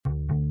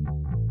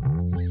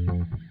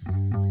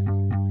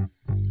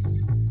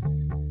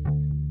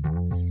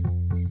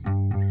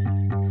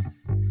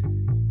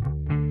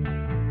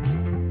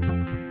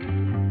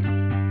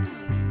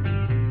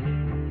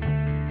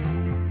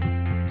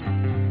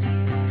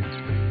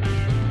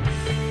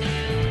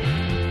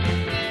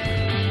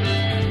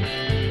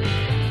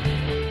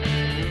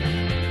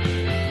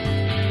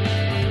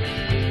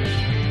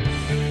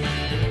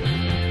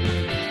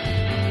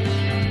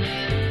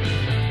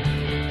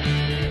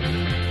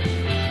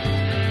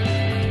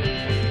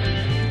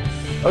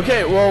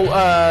Okay,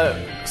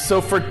 well, so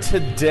for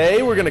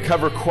today we're going to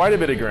cover quite a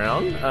bit of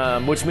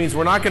ground, which means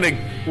we're not going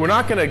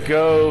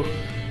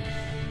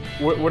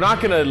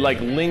to like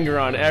linger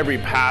on every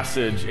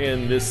passage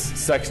in this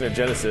section of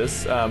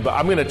Genesis, but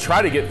I'm going to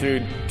try to get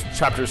through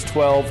chapters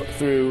 12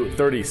 through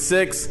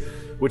 36,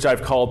 which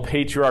I've called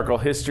patriarchal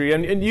history,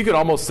 and you could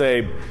almost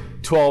say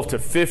 12 to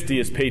 50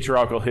 is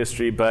patriarchal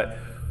history, but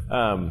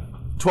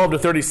 12 to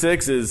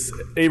 36 is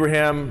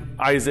Abraham,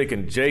 Isaac,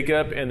 and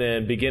Jacob, and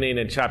then beginning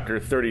in chapter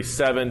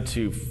 37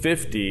 to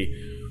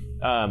 50,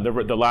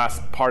 the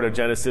last part of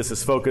Genesis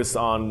is focused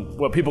on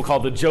what people call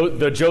the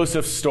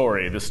Joseph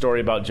story, the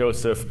story about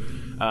Joseph.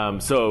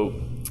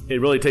 So it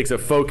really takes a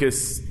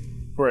focus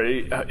where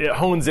it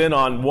hones in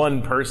on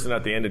one person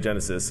at the end of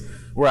Genesis,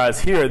 whereas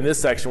here in this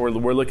section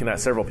we're looking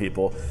at several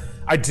people.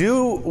 I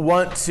do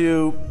want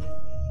to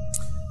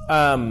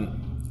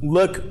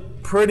look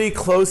pretty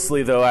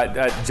closely, though,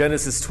 at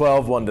Genesis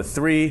 12, 1 to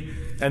 3,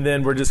 and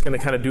then we're just going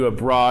to kind of do a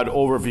broad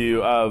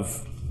overview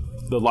of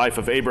the life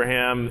of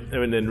Abraham,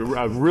 and then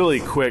a really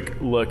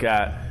quick look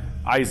at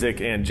Isaac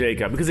and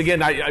Jacob. Because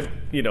again, I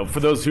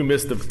for those who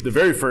missed the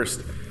very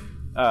first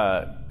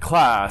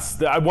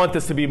class, I want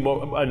this to be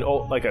more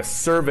like a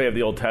survey of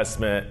the Old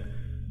Testament,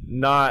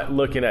 not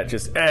looking at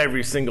just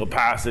every single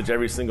passage,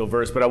 every single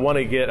verse, but I want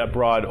to get a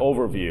broad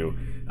overview.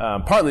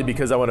 Partly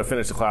because I want to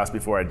finish the class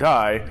before I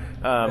die,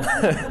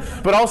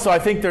 but also I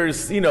think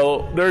there's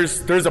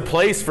a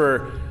place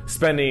for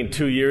spending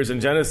 2 years in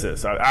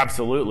Genesis,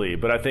 absolutely.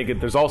 But I think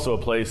there's also a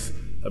place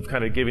of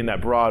kind of giving that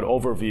broad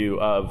overview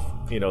of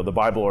the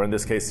Bible, or in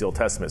this case the Old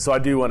Testament. So I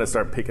do want to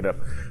start picking up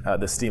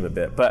the steam a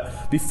bit.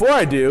 But before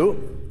I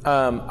do,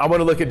 I want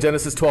to look at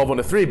Genesis 12, 1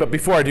 to 3. But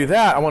before I do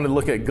that, I want to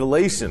look at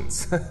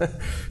Galatians.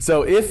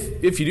 So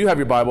if you do have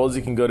your Bibles,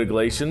 you can go to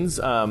Galatians.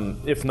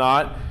 If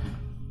not,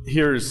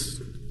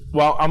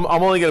 I'm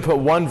only going to put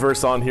one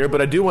verse on here,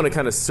 but I do want to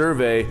kind of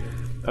survey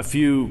a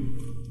few.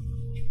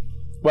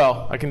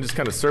 Well, I can just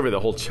kind of survey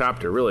the whole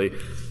chapter, really.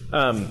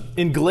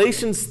 In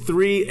Galatians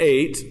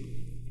 3:8,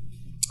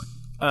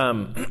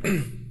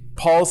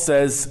 Paul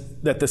says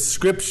that the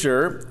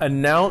Scripture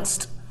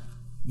announced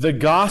the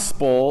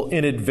gospel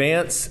in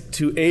advance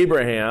to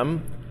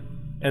Abraham,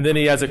 and then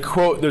he has a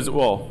quote.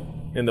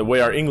 In the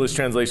way our English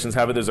translations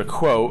have it, there's a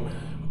quote: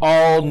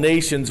 "All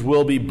nations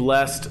will be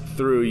blessed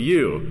through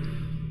you."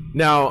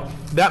 Now,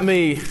 that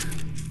may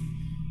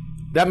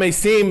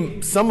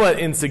seem somewhat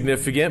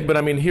insignificant, but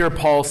I mean, here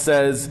Paul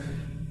says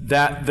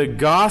that the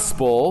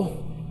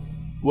gospel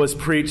was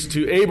preached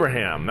to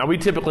Abraham. Now, we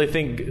typically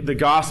think the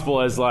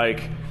gospel as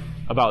like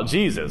about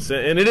Jesus,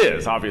 and it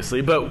is,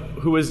 obviously, but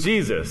who is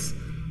Jesus?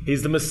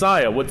 He's the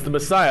Messiah. What's the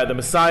Messiah? The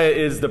Messiah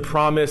is the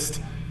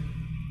promised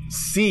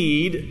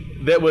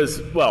seed that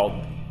was,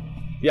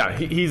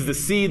 he's the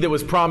seed that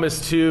was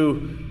promised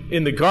to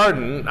in the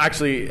garden,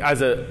 actually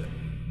as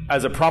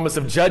a promise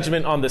of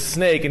judgment on the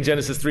snake in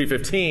Genesis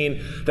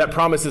 3:15. That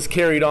promise is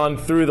carried on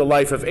through the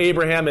life of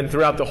Abraham and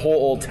throughout the whole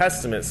Old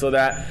Testament, so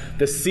that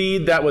the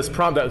seed that was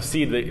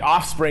the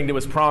offspring that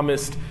was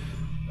promised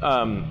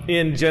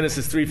in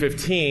Genesis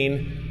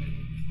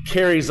 3:15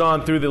 carries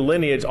on through the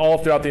lineage all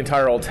throughout the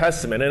entire Old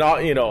Testament. And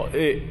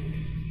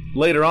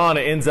later on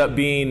it ends up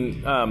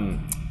being,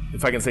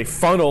 if I can say,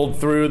 funneled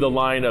through the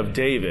line of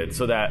David,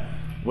 so that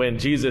when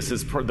Jesus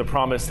is the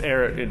promised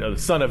heir, the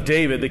son of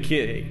David,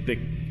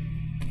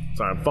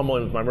 sorry, I'm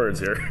fumbling with my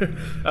words here.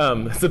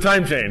 It's the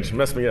time change.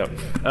 Messed me up.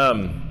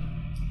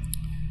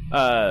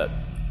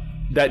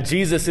 That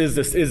Jesus is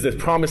the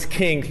promised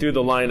king through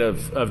the line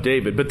of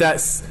David. But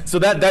that's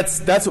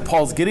what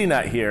Paul's getting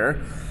at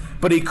here.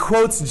 But he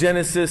quotes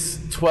Genesis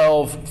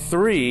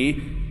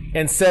 12:3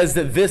 and says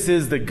that this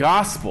is the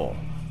gospel.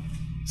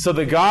 So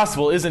the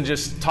gospel isn't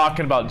just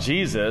talking about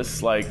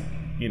Jesus, like,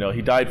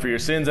 he died for your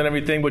sins and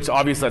everything, which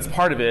obviously that's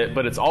part of it,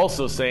 but it's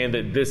also saying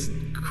that this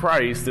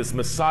Christ, this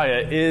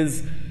Messiah,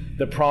 is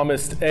the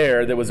promised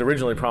heir that was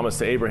originally promised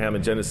to Abraham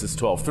in Genesis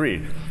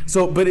 12:3.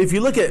 So, but if you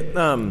look at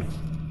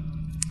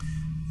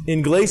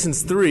in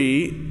Galatians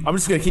 3, I'm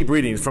just going to keep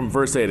reading from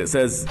verse 8. It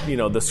says,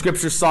 the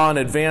Scripture saw in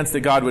advance that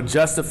God would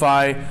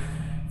justify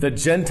the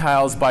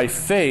Gentiles by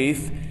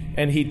faith,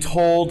 and he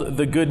told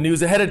the good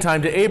news ahead of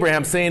time to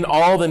Abraham, saying,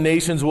 all the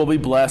nations will be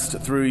blessed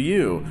through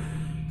you,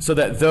 so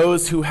that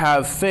those who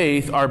have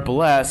faith are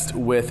blessed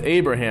with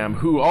Abraham,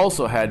 who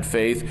also had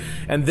faith.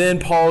 And then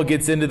Paul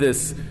gets into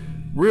this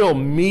real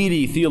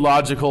meaty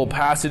theological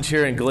passage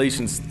here in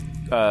Galatians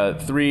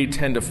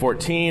 3:10 to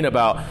 14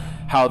 about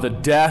how the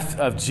death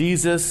of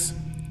Jesus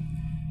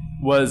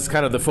was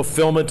kind of the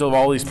fulfillment of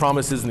all these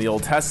promises in the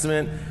Old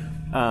Testament.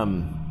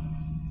 And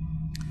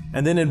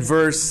then in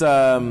verse,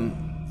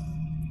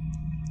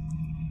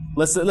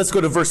 let's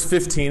go to verse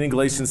 15 in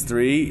Galatians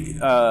 3.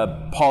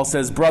 Paul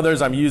says,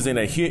 brothers, I'm using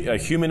a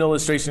human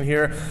illustration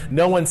here.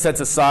 No one sets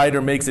aside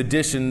or makes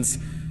additions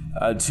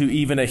to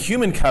even a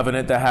human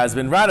covenant that has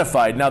been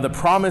ratified. Now the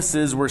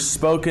promises were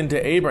spoken to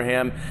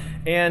Abraham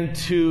and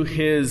to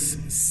his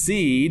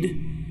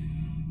seed.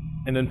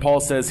 And then Paul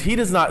says, he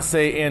does not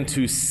say, and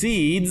to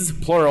seeds,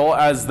 plural,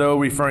 as though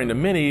referring to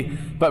many,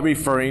 but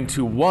referring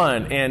to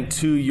one, and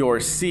to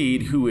your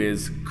seed, who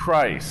is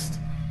Christ.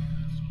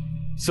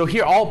 So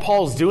here, all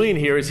Paul's doing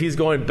here is he's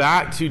going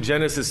back to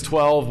Genesis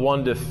 12,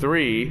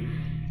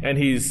 1-3, and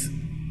he's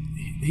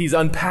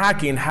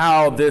unpacking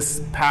how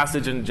this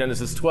passage in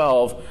Genesis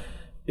 12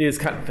 is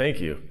kind of,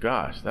 thank you.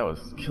 Gosh, that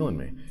was killing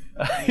me.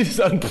 He just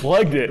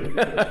unplugged it.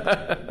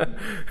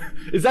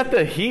 Is that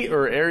the heat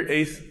or air?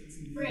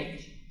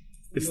 Fridge.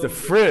 It's the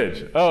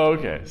fridge. Oh,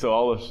 okay. So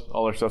all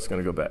our stuff's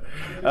going to go bad.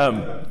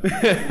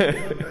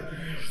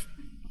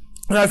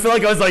 And I feel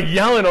like I was like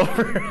yelling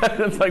over it.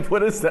 It's like,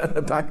 what is that in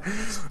the back?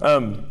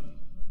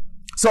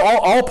 So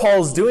all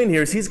Paul's doing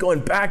here is he's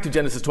going back to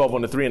Genesis 12,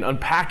 1-3 and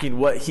unpacking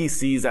what he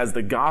sees as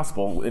the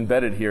gospel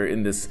embedded here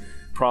in this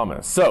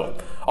promise. So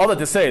all that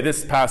to say,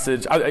 this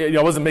passage, I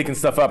wasn't making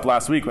stuff up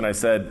last week when I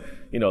said,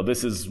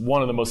 this is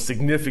one of the most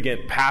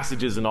significant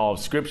passages in all of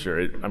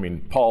Scripture.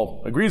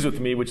 Paul agrees with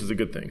me, which is a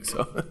good thing.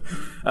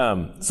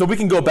 So we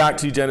can go back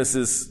to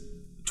Genesis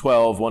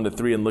 12,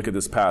 1-3 and look at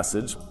this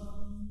passage.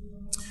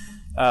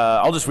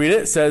 I'll just read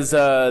it. It says,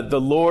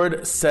 the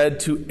Lord said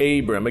to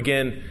Abram,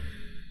 again,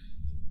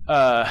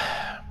 Abram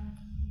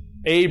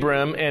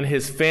and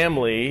his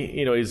family,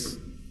 he's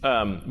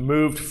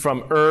moved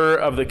from Ur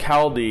of the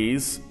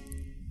Chaldees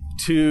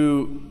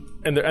to,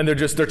 and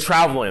they're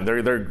traveling.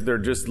 They're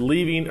just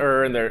leaving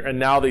Ur, and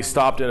now they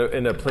stopped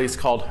in a place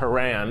called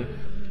Haran,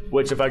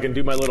 which, if I can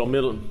do my little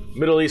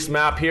Middle East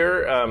map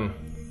here,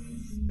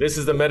 this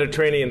is the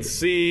Mediterranean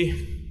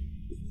Sea.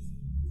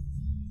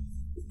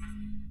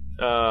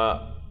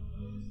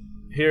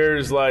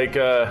 Here's like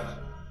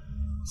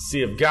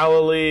Sea of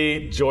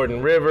Galilee,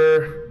 Jordan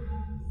River,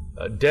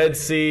 Dead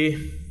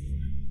Sea.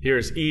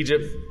 Here's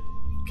Egypt.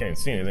 Can't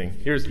see anything.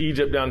 Here's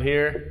Egypt down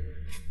here.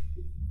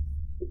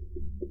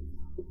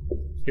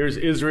 Here's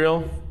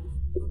Israel.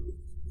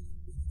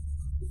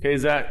 Okay,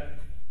 is that,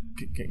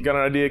 got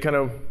an idea kind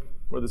of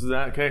where this is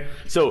at? Okay.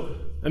 So,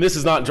 and this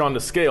is not drawn to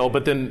scale,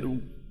 but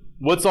then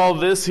what's all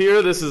this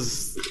here? This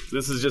is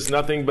just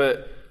nothing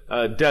but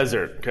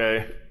desert,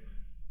 okay?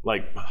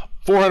 Like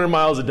 400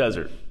 miles of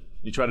desert.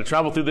 You try to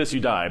travel through this, you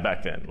die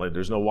back then. Like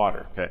there's no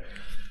water, okay?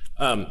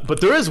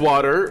 But there is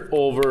water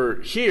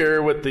over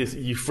here with the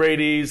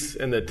Euphrates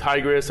and the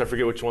Tigris. I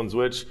forget which one's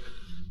which.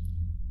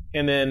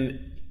 And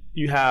then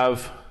you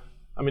have,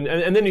 and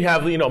then you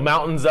have,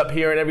 mountains up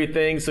here and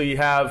everything. So you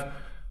have,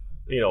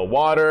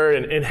 water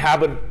and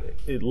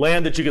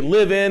land that you can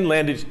live in,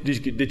 land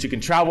that you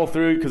can travel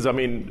through. Because,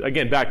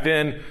 again, back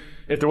then,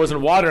 if there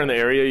wasn't water in the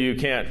area, you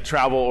can't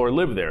travel or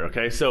live there,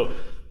 okay? So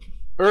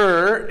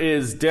Ur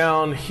is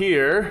down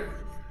here.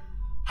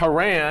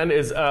 Haran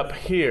is up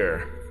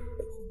here.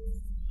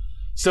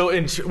 So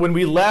when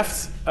we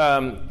left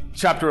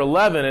chapter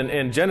 11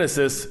 in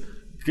Genesis,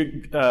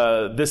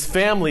 this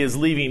family is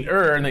leaving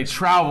Ur and they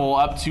travel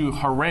up to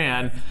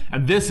Haran,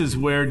 and this is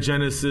where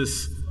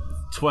Genesis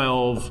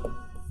 12,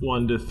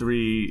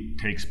 1-3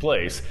 takes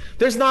place.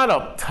 There's not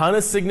a ton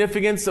of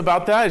significance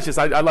about that. It's just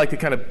I like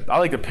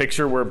to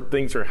picture where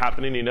things are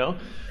happening,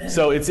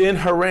 So it's in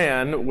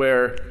Haran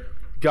where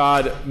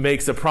God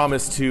makes a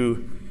promise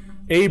to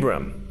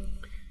Abram.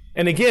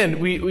 And again,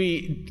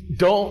 we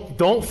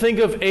don't think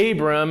of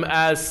Abram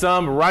as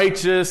some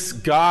righteous,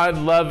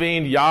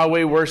 God-loving,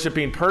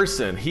 Yahweh-worshiping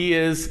person. He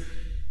is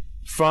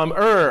from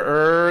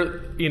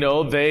Ur.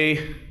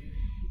 They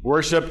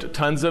worshipped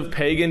tons of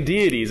pagan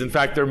deities. In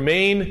fact, their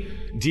main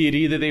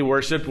deity that they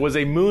worshipped was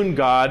a moon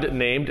god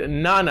named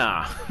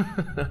Nana.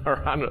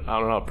 Or I don't know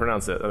how to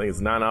pronounce it. I think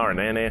it's Nana or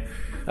Nana.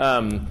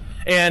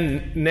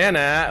 And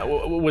Nana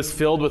was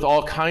filled with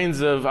all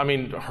kinds of,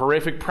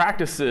 horrific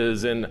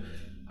practices, and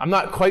I'm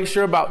not quite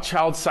sure about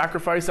child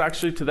sacrifice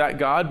actually to that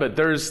god, but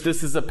this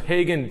is a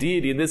pagan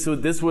deity, and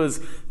this was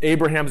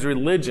Abraham's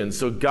religion.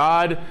 So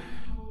God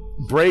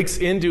breaks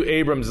into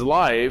Abram's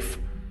life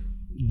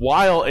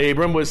while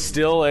Abram was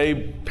still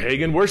a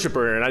pagan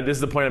worshiper. And this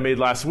is the point I made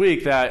last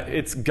week, that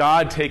it's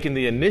God taking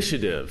the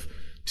initiative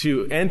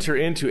to enter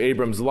into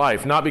Abram's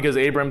life, not because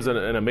Abram's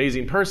an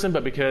amazing person,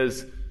 but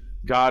because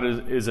God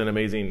is an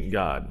amazing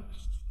God.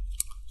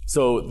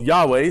 So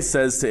Yahweh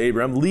says to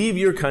Abram, leave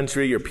your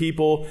country, your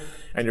people,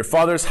 and your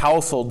father's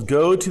household.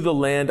 Go to the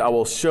land I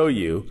will show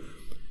you.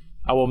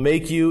 I will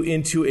make you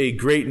into a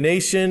great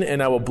nation,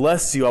 and I will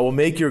bless you. I will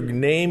make your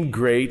name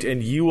great,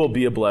 and you will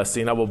be a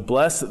blessing. I will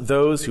bless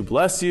those who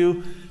bless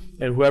you,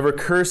 and whoever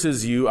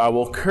curses you, I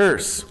will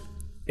curse.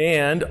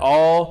 And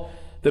all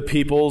the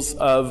peoples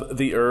of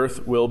the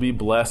earth will be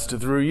blessed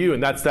through you.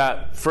 And that's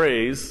that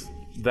phrase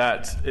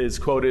that is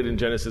quoted in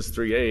Genesis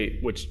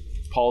 3:8, which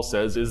Paul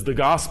says is the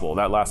gospel,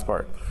 that last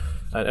part.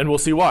 And we'll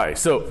see why.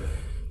 So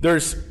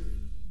there's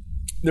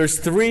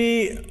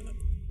three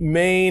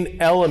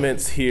main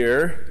elements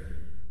here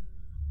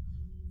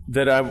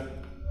that I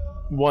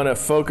want to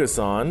focus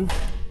on.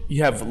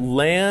 You have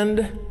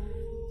land,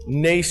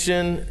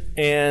 nation,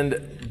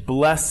 and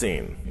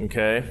blessing,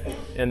 okay?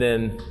 And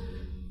then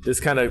this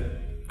kind of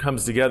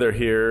comes together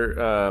here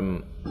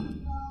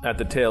at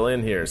the tail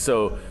end here.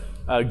 So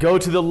Go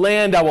to the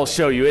land I will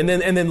show you. And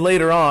then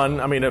later on,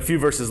 a few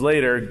verses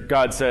later,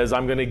 God says,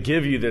 I'm going to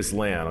give you this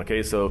land.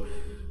 Okay, so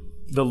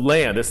the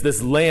land,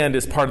 this land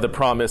is part of the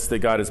promise that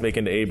God is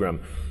making to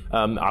Abram.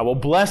 I will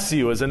bless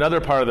you is another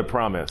part of the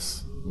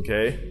promise.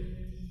 Okay,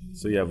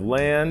 so you have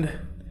land,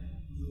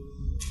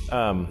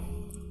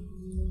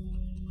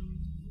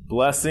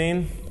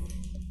 blessing,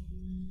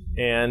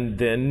 and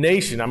then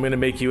nation. I'm going to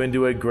make you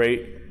into a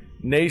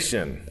great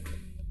nation.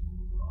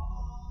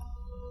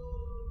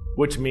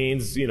 Which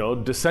means,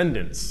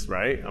 descendants,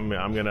 right?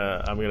 You're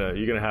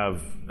gonna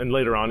have, and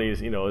later on,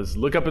 is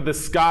look up at the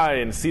sky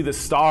and see the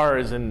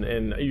stars,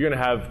 and you're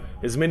gonna have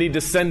as many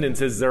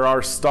descendants as there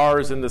are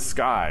stars in the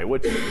sky.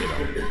 Which,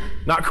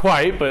 not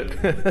quite, but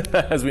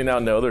as we now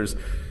know, there's,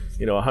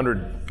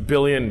 100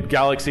 billion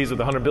galaxies with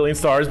 100 billion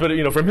stars. But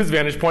from his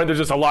vantage point, there's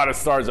just a lot of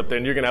stars up there,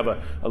 and you're gonna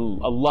have a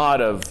lot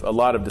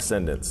of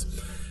descendants.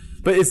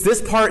 But it's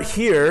this part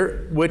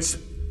here which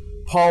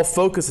Paul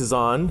focuses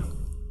on.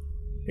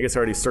 I guess I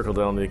already circled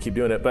it. I don't need to keep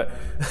doing it. But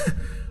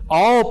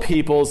all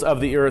peoples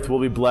of the earth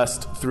will be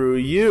blessed through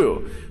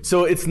you.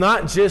 So it's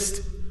not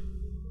just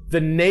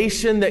the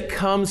nation that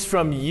comes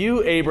from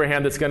you,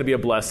 Abraham, that's going to be a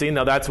blessing.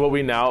 Now that's what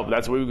we know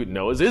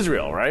as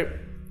Israel, right?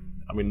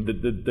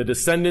 The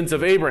descendants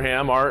of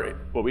Abraham are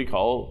what we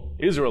call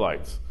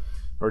Israelites,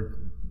 or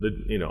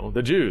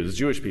the Jews,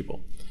 Jewish people.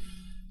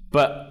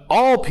 But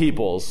all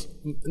peoples,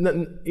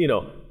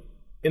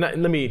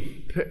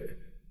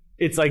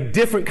 it's like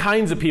different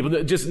kinds of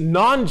people. Just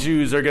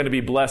non-Jews are going to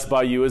be blessed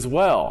by you as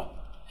well.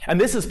 And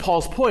this is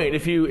Paul's point.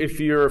 If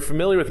you're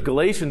familiar with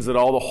Galatians at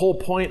all, the whole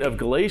point of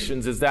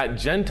Galatians is that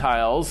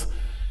Gentiles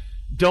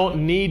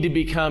don't need to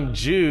become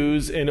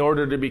Jews in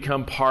order to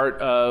become part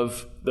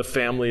of the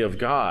family of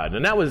God.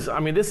 And that was,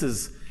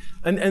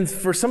 and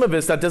for some of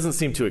us, that doesn't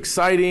seem too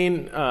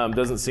exciting,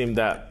 doesn't seem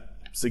that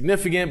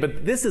significant,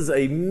 but this is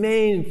a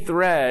main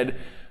thread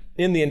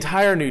in the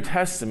entire New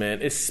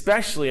Testament,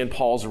 especially in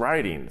Paul's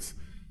writings.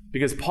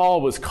 Because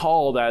Paul was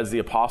called as the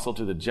apostle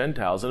to the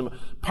Gentiles. And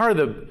part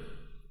of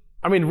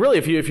really,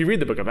 if you read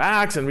the book of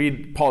Acts and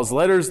read Paul's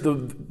letters,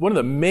 one of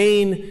the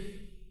main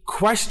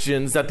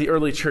questions that the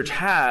early church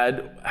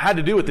had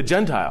to do with the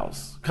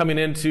Gentiles coming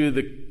into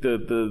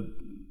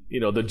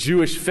the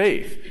Jewish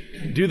faith.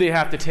 Do they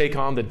have to take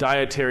on the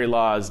dietary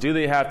laws? Do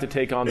they have to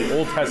take on the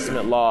Old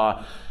Testament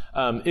law?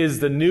 Is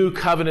the new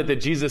covenant that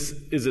Jesus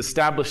is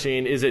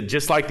establishing, is it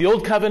just like the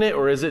old covenant,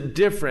 or is it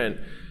different?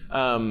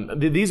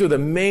 These are the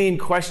main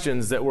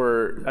questions that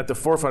were at the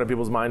forefront of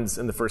people's minds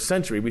in the first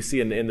century. We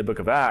see in the book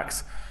of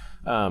Acts.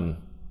 So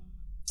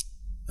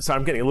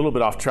I'm getting a little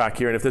bit off track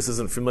here, and if this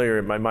isn't familiar,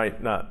 it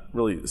might not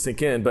really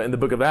sink in. But in the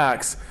book of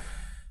Acts,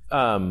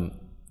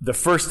 the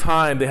first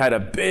time they had a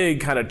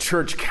big kind of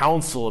church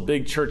council, a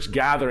big church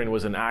gathering,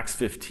 was in Acts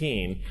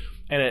 15.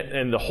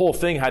 And the whole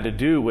thing had to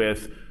do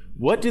with,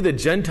 what do the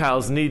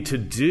Gentiles need to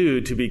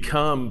do to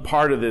become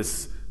part of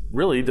this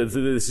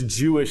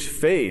Jewish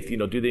faith?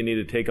 Do they need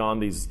to take on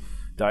these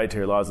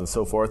dietary laws and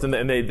so forth?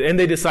 And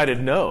they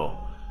decided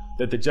no,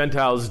 that the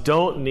Gentiles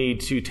don't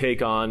need to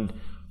take on,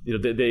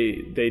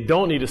 they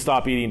don't need to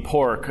stop eating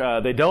pork.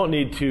 They don't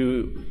need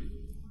to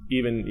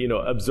even,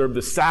 observe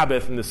the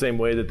Sabbath in the same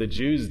way that the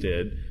Jews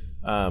did.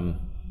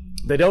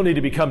 They don't need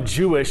to become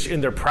Jewish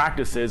in their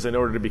practices in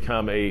order to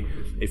become a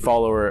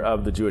follower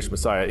of the Jewish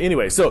Messiah.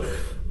 Anyway, so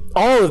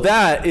all of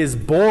that is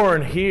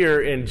born here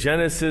in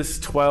Genesis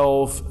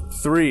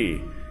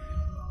 12:3.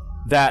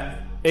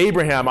 That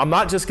Abraham, I'm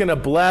not just going to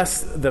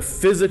bless the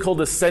physical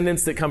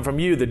descendants that come from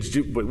you,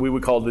 what we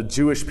would call the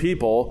Jewish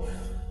people.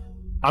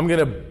 I'm going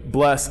to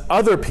bless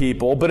other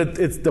people, but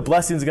the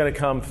blessing is going to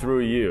come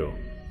through you,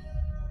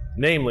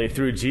 namely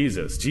through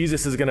Jesus.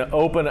 Jesus is going to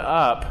open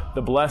up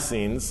the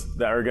blessings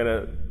that are going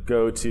to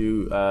go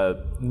to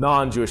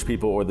non-Jewish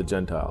people or the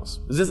Gentiles.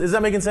 Is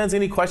that making sense?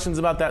 Any questions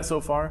about that so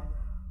far?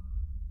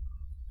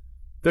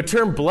 The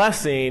term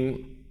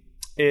blessing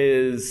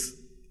is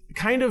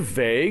kind of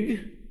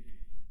vague,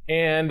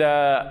 and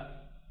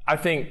I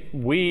think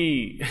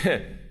we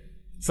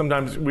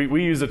sometimes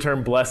we use the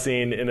term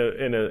blessing in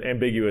an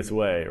ambiguous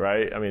way,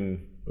 right?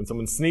 When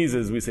someone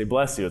sneezes, we say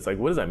bless you. It's like,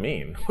 what does that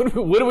mean? What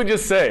do we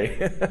just say?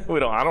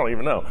 I don't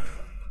even know.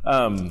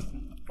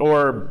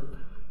 Or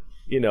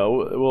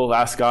we'll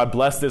ask God,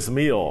 bless this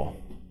meal.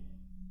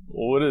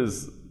 Well,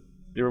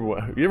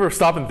 you ever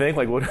stop and think,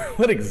 like,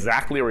 what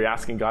exactly are we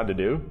asking God to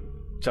do?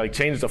 To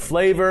change the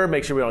flavor,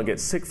 make sure we don't get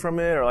sick from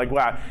it, or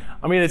wow.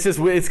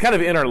 It's kind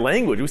of in our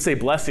language. We say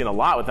blessing a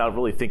lot without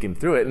really thinking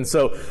through it. And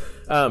so,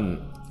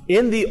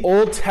 in the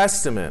Old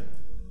Testament,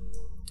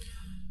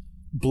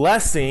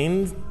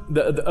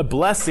 a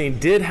blessing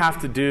did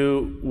have to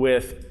do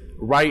with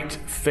right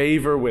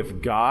favor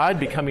with God,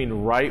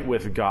 becoming right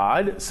with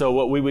God. So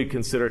what we would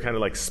consider kind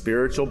of like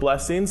spiritual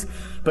blessings.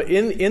 But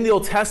in the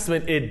Old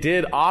Testament, it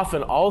did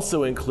often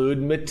also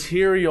include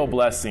material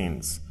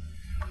blessings.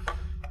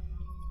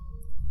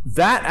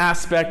 That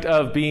aspect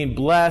of being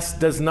blessed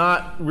does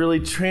not really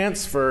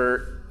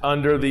transfer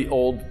under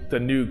the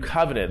New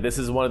Covenant. This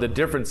is one of the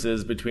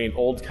differences between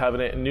Old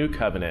Covenant and New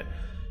Covenant.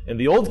 In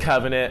the Old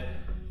Covenant,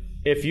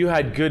 if you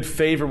had good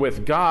favor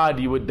with God,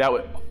 that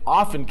would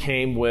often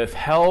came with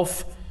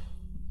health,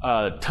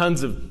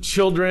 tons of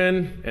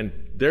children, and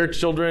their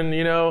children,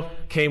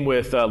 came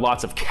with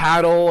lots of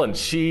cattle and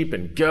sheep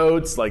and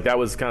goats. Like that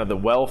was kind of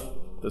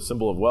the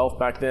symbol of wealth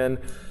back then.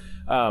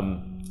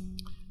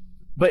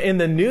 But in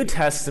the New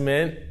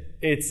Testament,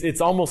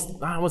 it's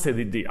almost, I don't want to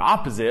say the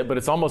opposite, but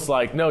it's almost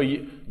like, no,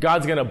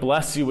 God's going to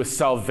bless you with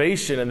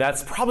salvation, and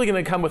that's probably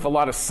going to come with a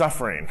lot of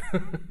suffering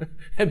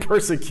and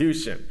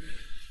persecution.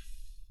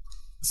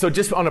 So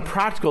just on a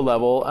practical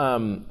level,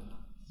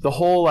 the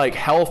whole like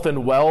health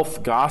and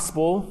wealth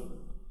gospel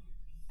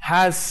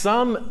has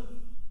some,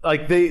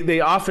 like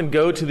they often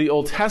go to the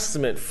Old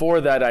Testament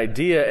for that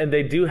idea, and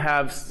they do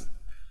have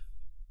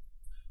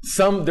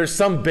there's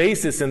some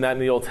basis in that in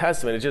the Old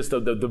Testament. It's just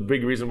the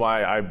big reason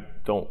why I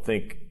don't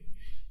think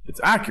it's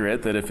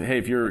accurate that if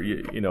you're,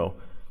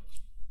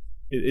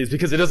 is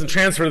because it doesn't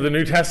transfer to the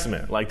New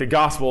Testament. Like the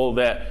gospel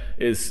that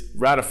is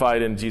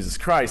ratified in Jesus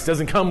Christ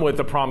doesn't come with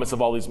the promise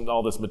of all this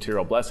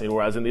material blessing,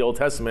 whereas in the Old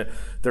Testament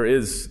there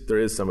is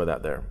some of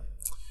that there.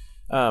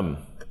 I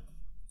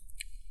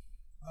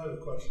have a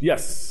question.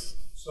 Yes.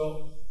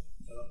 So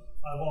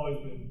I've always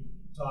been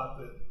taught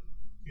that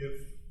if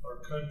our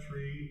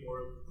country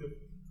or if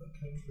a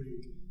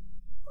country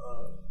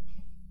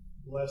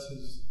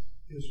blesses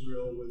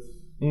Israel with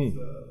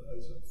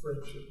as a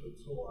friendship and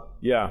so on,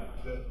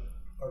 that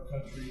our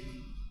country,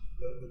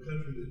 the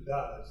country that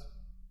does,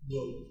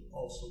 will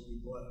also be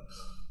blessed.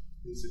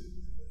 Is it?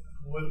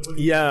 What do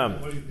you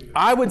think?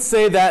 I would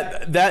say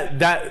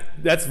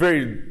that's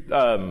very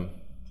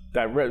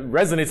that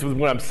resonates with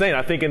what I'm saying.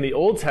 I think in the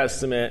Old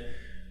Testament,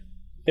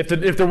 if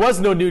there was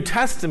no New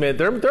Testament,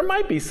 there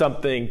might be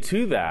something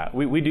to that.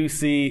 We do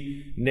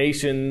see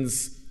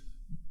nations,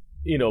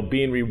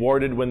 being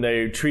rewarded when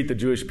they treat the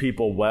Jewish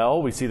people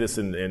well. We see this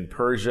in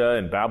Persia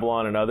and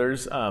Babylon and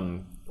others.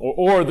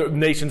 Or the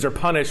nations are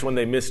punished when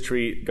they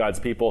mistreat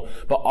God's people.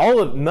 But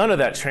none of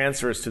that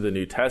transfers to the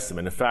New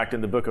Testament. In fact,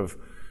 in the book of,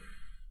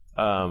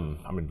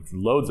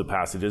 loads of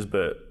passages,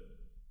 but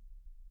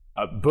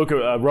a book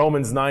of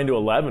Romans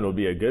 9-11 would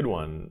be a good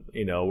one,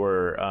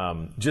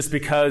 where just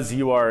because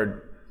you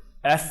are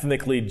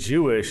ethnically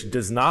Jewish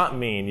does not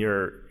mean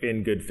you're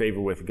in good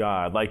favor with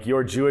God. Like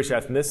your Jewish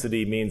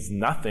ethnicity means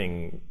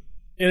nothing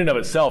in and of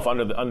itself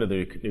under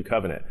the New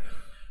Covenant.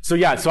 So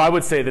I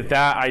would say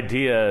that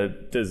idea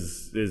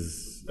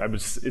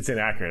it's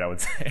inaccurate, I would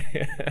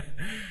say.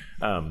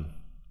 A lot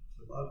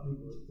of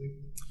people are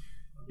thinking.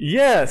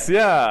 Yes,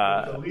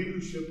 yeah. The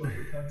leadership of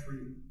the country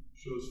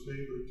shows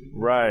favor to you.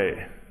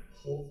 Right.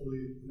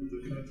 Hopefully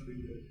the country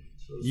that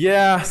shows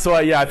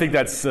favor. I think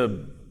that's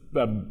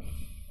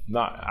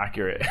not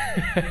accurate.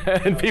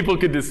 And people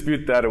could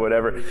dispute that or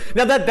whatever.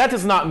 Now that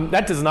does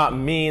not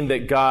mean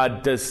that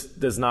God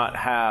does not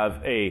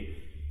have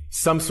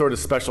some sort of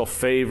special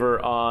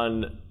favor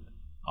on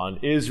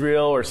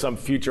Israel or some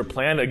future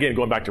plan. Again,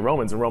 going back to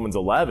Romans, in Romans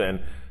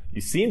 11,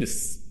 you seem to,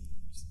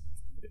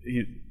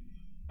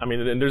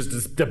 and there's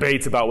just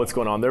debates about what's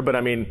going on there, but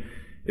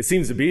it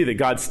seems to be that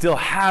God still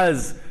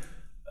has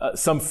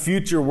some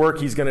future work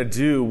he's going to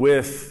do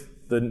with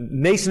the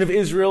nation of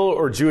Israel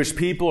or Jewish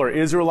people or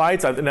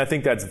Israelites, and I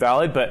think that's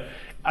valid, but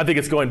I think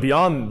it's going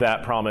beyond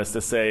that promise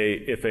to say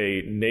if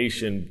a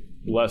nation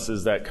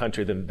blesses that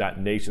country, then that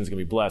nation's going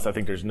to be blessed. I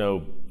think there's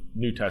no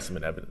New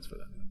Testament evidence for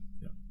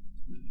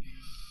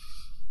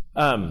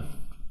that.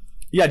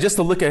 Just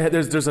to look ahead,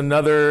 there's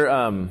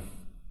another.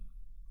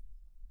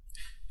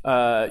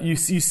 You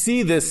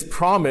see this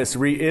promise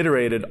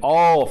reiterated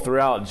all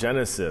throughout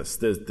Genesis.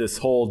 This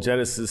whole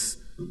Genesis.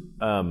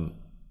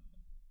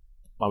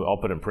 I'll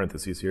put in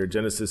parentheses here.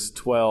 Genesis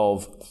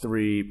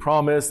 12:3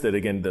 promise that,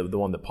 again, the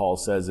one that Paul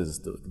says is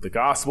the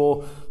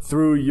gospel.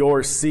 Through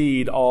your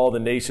seed, all the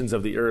nations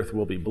of the earth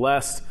will be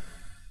blessed.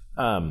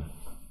 I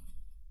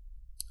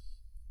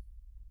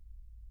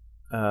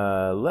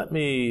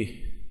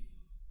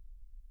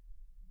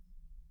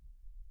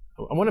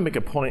want to make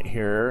a point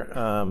here,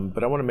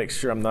 but I want to make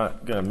sure I'm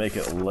not going to make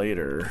it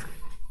later.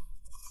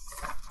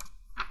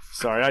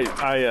 Sorry,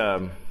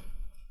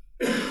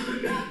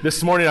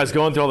 this morning I was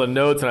going through all the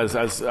notes, and I was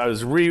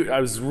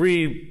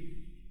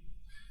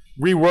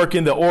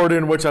reworking the order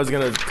in which I was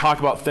going to talk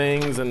about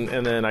things, and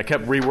then I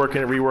kept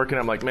reworking.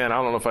 I'm like, man, I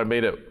don't know if I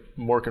made it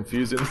more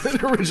confusing than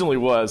it originally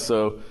was.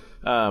 So,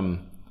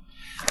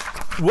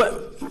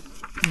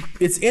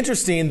 it's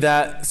interesting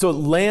that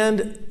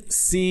land,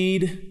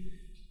 seed,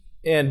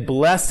 and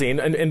blessing,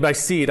 and by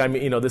seed I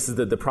mean this is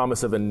the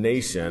promise of a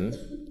nation,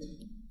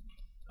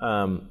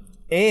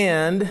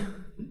 and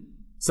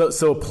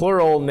so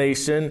plural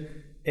nation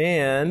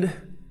and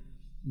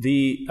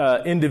the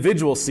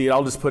individual seed.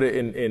 I'll just put it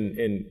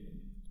in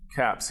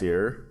caps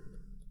here.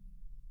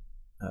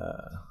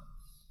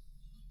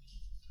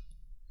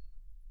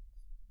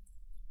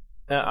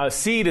 A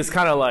seed is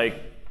kind of like,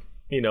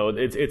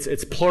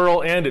 it's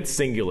plural and it's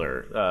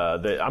singular.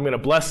 That I'm going to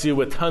bless you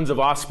with tons of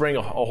offspring,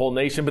 a whole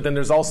nation. But then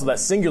there's also that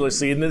singular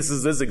seed, and this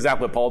is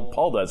exactly what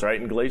Paul does,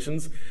 right, in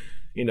Galatians.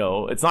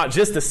 It's not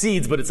just the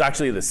seeds, but it's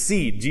actually the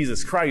seed,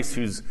 Jesus Christ,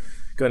 who's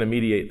going to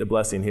mediate the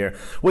blessing here.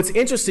 What's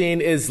interesting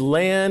is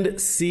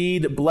land,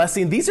 seed,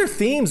 blessing. These are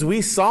themes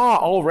we saw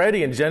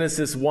already in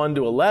Genesis 1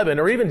 to 11,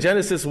 or even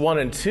Genesis 1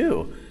 and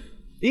 2.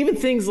 Even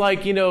things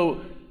like,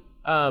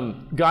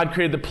 God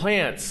created the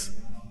plants,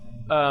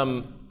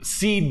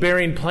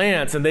 seed-bearing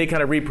plants, and they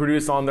kind of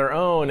reproduce on their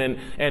own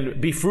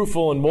and be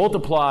fruitful and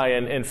multiply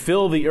and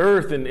fill the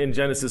earth in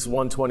Genesis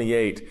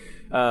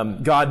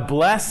 1:28. God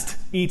blessed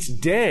each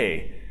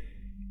day,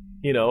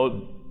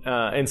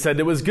 and said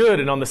it was good.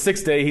 And on the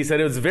sixth day, he said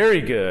it was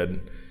very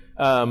good.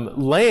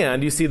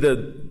 Land, you see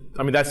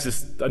that's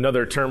just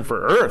another term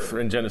for earth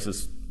in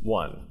Genesis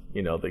 1.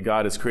 That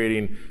God is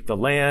creating the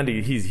land.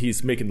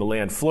 He's making the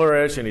land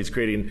flourish, and he's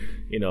creating,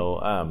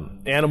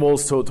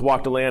 animals to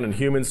walk the land and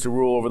humans to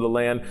rule over the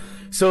land.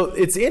 So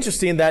it's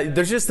interesting that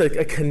there's just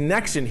a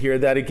connection here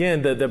that,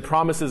 again, the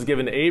promises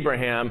given to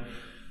Abraham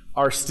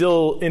are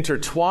still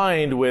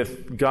intertwined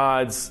with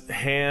God's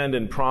hand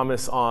and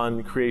promise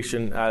on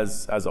creation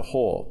as a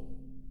whole.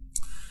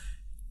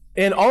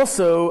 And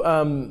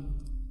also,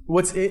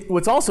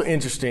 what's also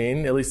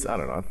interesting, at least, I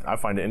don't know, I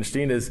find it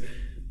interesting, is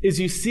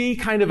you see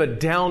kind of a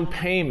down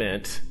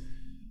payment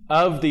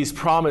of these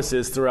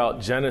promises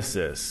throughout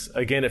Genesis.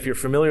 Again, if you're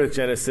familiar with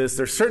Genesis,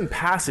 there's certain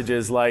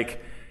passages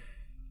like,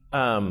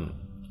 in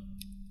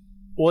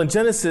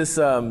Genesis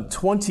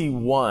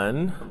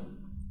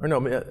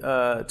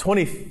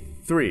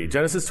 23,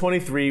 Genesis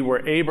 23,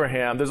 where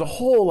Abraham, there's a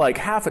whole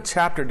half a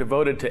chapter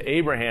devoted to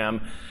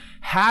Abraham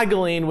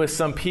haggling with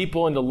some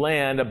people in the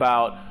land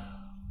about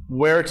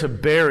where to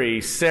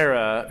bury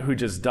Sarah, who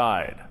just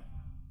died.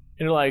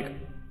 And you're like,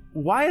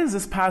 why is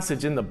this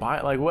passage in the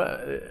Bible?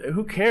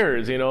 Who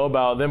cares,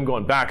 about them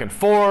going back and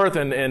forth,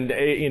 and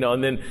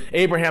then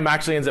Abraham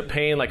actually ends up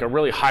paying a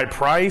really high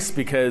price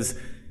because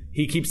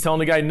he keeps telling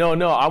the guy,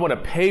 no, I want to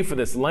pay for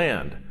this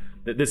land,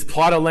 this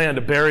plot of land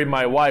to bury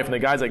my wife. And the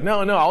guy's like, no,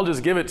 I'll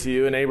just give it to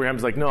you. And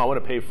Abraham's like, no, I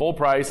want to pay full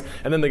price.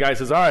 And then the guy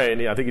says, all right.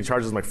 And I think he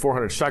charges him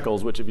 400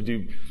 shekels, which if you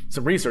do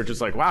some research,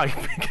 it's like, wow,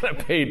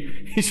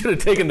 he should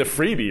have taken the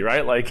freebie,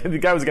 right? The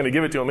guy was going to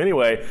give it to him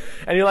anyway.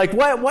 And you're like,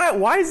 what?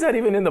 Why is that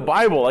even in the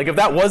Bible? If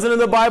that wasn't in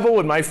the Bible,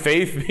 would my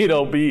faith,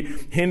 be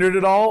hindered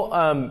at all?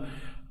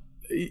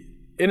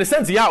 In a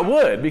sense, yeah, it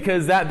would,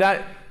 because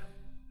that's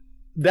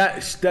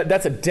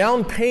a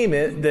down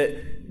payment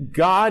that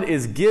God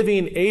is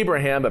giving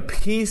Abraham a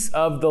piece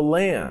of the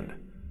land.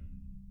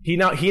 He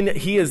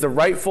is the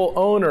rightful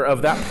owner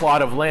of that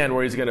plot of land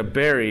where he's going to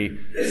bury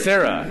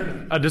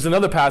Sarah. There's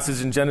another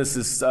passage in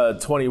Genesis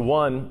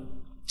 21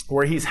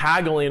 where he's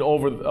haggling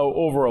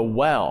over a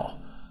well.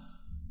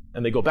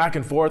 And they go back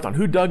and forth on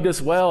who dug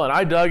this well, and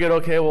I dug it.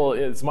 Okay, well,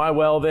 it's my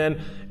well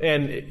then.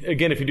 And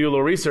again, if you do a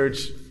little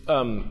research,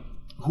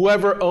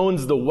 whoever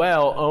owns the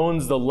well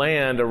owns the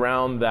land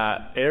around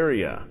that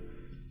area.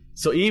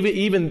 So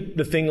even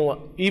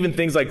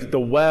things like the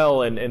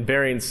well and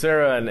burying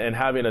Sarah and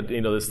having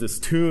this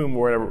tomb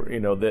wherever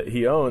that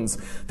he owns,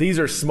 these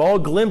are small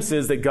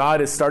glimpses that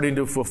God is starting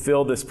to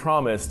fulfill this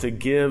promise to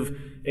give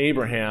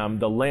Abraham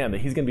the land, that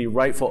he's going to be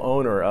rightful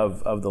owner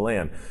of the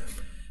land.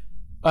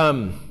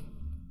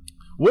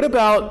 What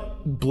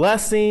about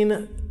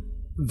blessing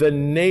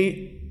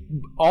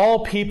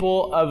all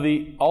peoples of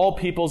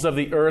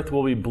the earth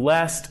will be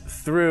blessed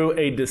through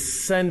a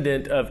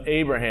descendant of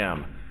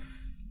Abraham?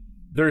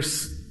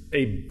 There's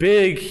a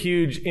big,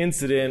 huge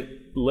incident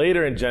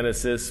later in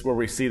Genesis where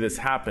we see this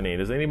happening.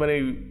 Does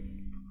anybody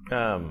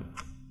want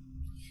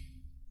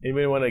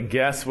to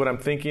guess what I'm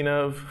thinking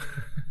of?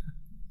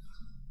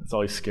 That's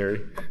always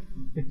scary.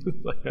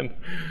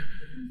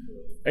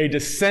 A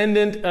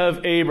descendant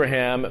of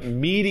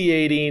Abraham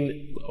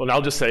mediating, and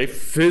I'll just say,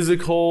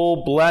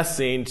 physical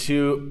blessing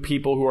to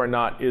people who are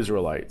not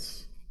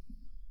Israelites.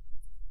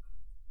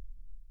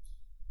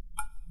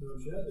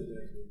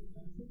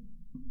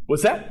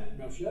 What's that?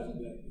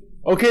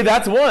 Okay,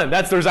 that's one.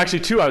 There's actually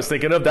two I was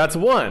thinking of. That's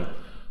one.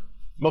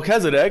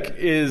 Melchizedek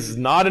is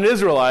not an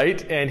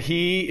Israelite, and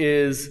he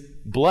is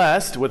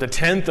blessed with a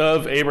tenth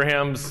of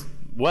Abraham's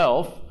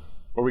wealth,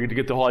 where we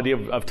get the whole idea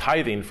of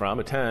tithing from,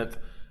 a tenth.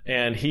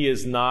 And he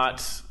is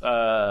not.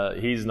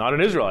 He's not an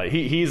Israelite.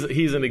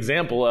 He's an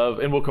example of,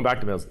 and we'll come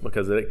back to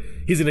Melchizedek.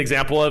 He's an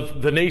example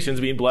of the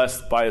nations being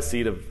blessed by a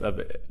seed of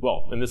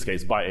in this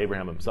case, by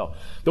Abraham himself.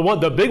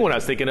 The big one I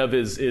was thinking of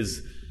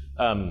is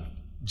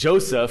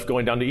Joseph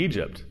going down to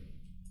Egypt.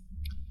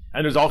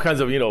 And there's all kinds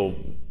of,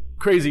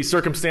 crazy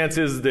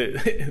circumstances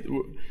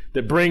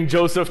that bring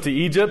Joseph to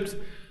Egypt.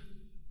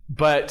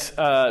 But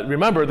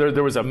remember,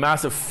 there was a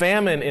massive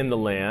famine in the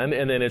land,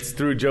 and then it's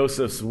through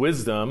Joseph's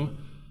wisdom,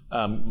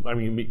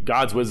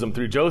 God's wisdom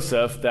through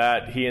Joseph,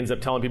 that he ends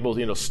up telling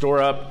people,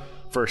 store up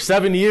for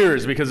 7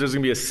 years because there's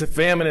going to be a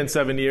famine in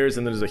 7 years,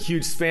 and there's a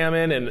huge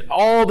famine, and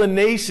all the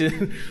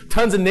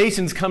tons of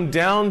nations come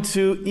down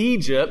to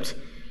Egypt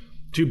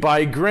to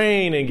buy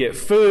grain and get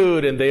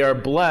food, and they are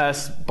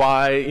blessed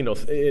by,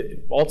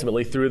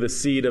 ultimately through the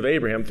seed of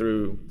Abraham,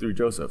 through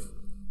Joseph.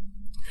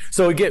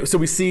 So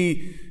we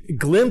see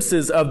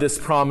glimpses of this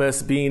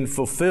promise being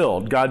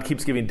fulfilled. God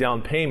keeps giving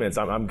down payments.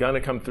 I'm going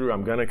to come through.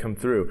 I'm going to come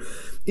through.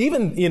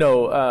 Even,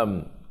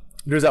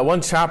 there's that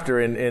one chapter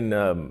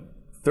in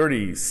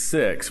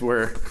 36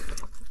 where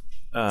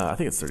I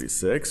think it's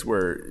 36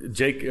 where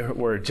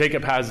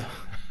Jacob has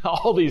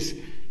all these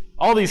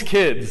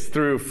kids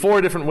through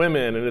 4 different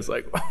women, and it's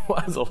like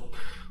there's a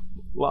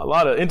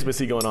lot of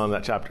intimacy going on in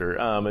that chapter.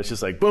 It's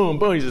just like boom,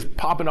 boom, he's just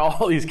popping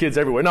all these kids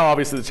everywhere. No,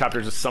 obviously the chapter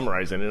is just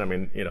summarizing it. I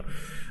mean,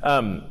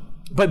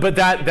 but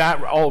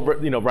that all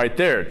right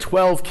there,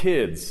 12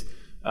 kids,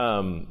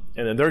 and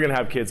then they're going to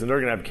have kids, and they're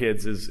going to have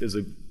kids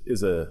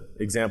is a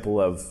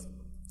example of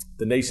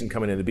the nation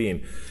coming into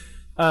being.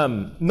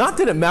 Not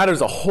that it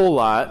matters a whole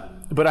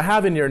lot, but I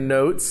have in your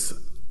notes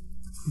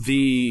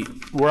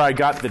where I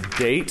got the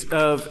date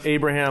of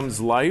Abraham's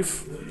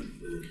life.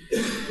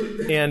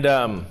 And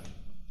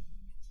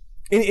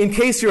in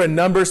case you're a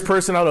numbers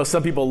person, I don't know,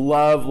 some people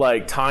love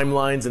like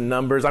timelines and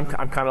numbers. I'm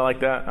kind of like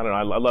that. I don't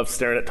know, I love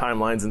staring at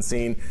timelines and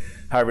seeing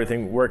how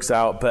everything works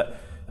out. But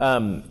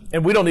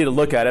and we don't need to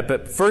look at it,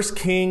 but 1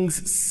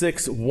 Kings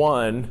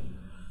 6:1,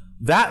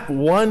 that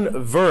one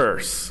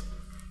verse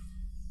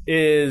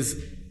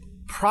is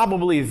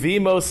probably the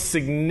most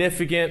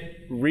significant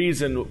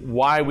reason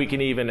why we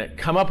can even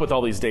come up with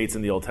all these dates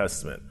in the Old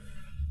Testament.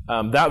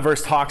 That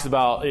verse talks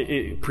about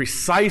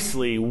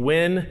precisely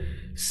when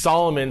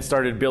Solomon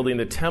started building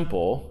the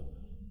temple,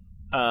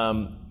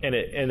 and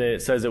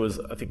it says it was,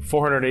 I think,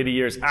 480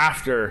 years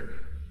after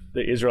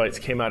the Israelites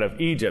came out of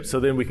Egypt. So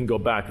then we can go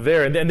back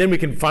there, and then we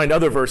can find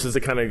other verses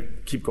that kind of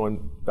keep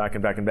going back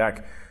and back and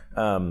back,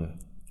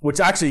 which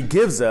actually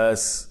gives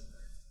us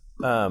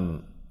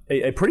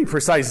a pretty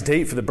precise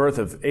date for the birth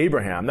of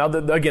Abraham. Now,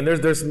 again,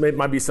 there's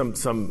might be some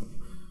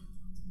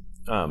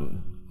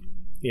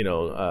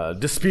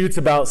disputes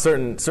about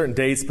certain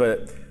dates,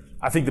 but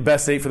I think the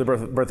best date for the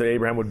birth of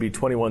Abraham would be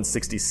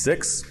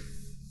 2166,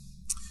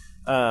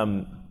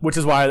 which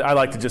is why I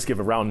like to just give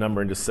a round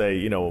number and just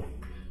say,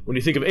 when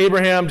you think of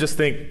Abraham, just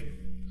think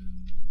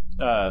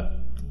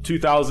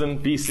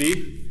 2000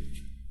 BC.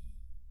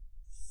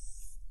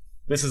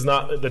 This is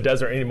not the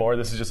desert anymore.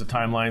 This is just a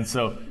timeline.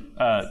 So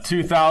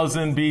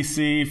 2000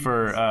 BC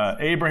for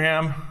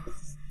Abraham.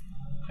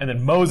 And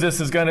then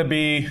Moses is going to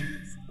be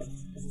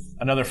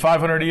another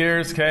 500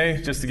 years,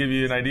 okay, just to give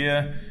you an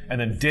idea. And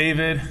then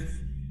David.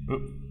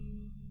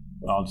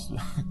 I'll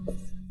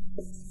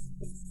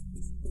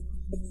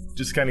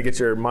just kind of get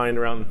your mind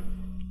around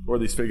where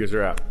these figures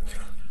are at.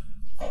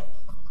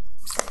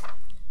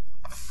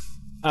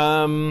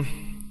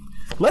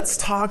 Let's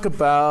talk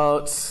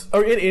about,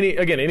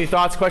 any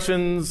thoughts,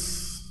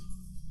 questions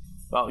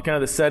about kind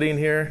of the setting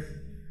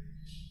here?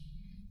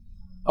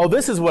 Oh,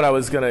 this is what I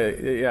was going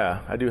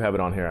to, I do have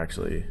it on here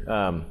actually.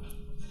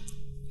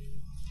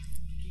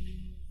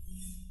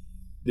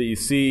 That you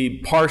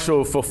see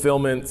partial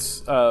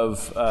fulfillments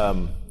of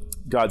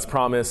God's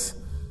promise,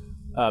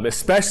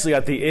 especially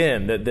at the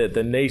end, that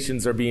the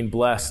nations are being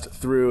blessed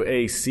through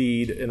a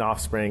seed and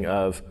offspring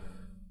of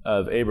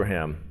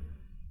Abraham.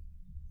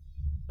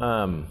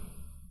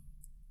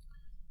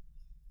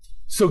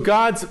 So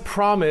God's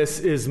promise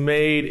is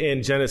made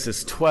in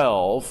Genesis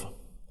 12,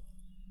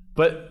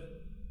 but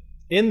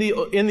in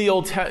the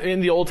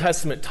Old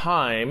Testament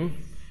time,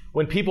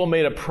 when people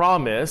made a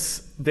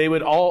promise, they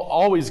would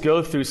always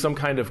go through some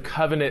kind of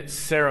covenant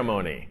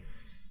ceremony.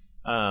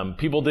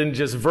 People didn't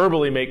just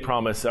verbally make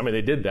promise. I mean,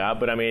 they did that,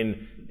 but I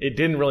mean, it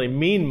didn't really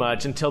mean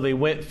much until they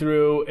went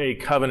through a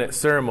covenant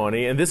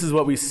ceremony. And this is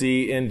what we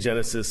see in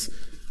Genesis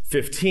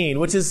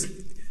 15, which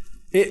is,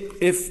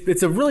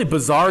 it's a really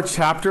bizarre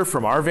chapter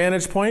from our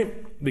vantage point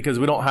because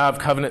we don't have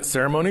covenant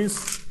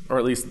ceremonies, or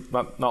at least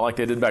not like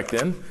they did back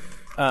then.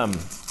 And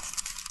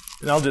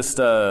I'll just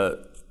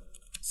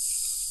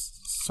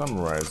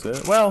summarize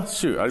it. Well,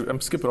 shoot,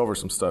 I'm skipping over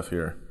some stuff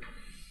here.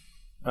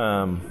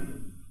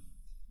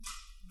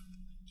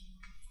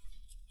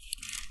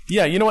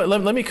 You know what?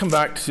 Let me come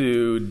back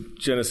to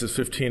Genesis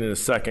 15 in a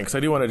second, because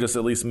I do want to just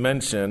at least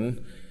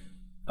mention,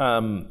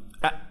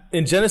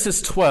 in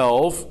Genesis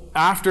 12,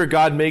 after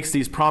God makes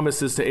these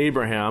promises to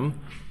Abraham,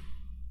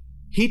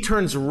 he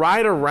turns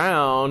right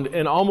around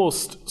and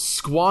almost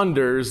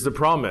squanders the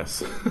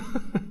promise.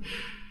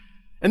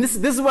 And this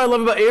is what I love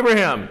about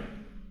Abraham.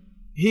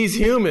 He's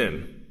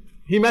human.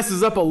 He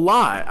messes up a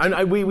lot.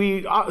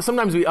 We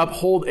sometimes we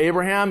uphold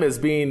Abraham as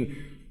being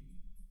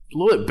a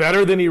little bit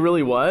better than he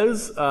really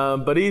was,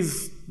 but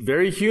he's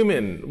very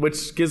human,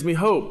 which gives me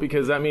hope,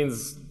 because that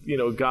means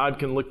God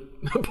can look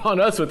upon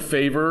us with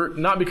favor,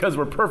 not because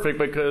we're perfect,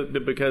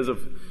 but because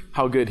of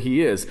how good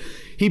he is.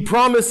 He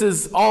makes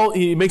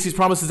these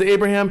promises to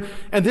Abraham,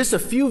 and just a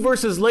few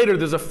verses later,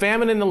 there's a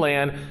famine in the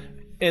land,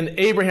 and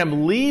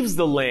Abraham leaves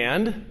the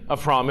land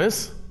of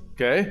promise,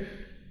 okay,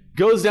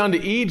 goes down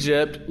to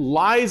Egypt,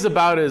 lies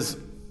about his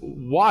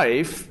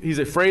wife. He's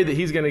afraid that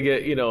he's going to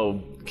get,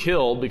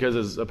 killed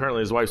because apparently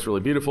his wife's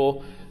really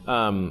beautiful,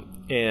 and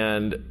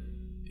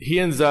they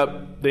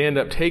end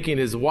up taking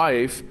his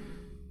wife.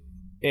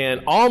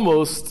 And he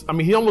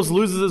almost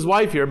loses his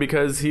wife here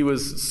because he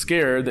was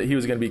scared that he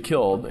was going to be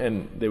killed,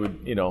 and they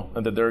would,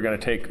 and that they were going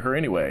to take her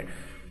anyway.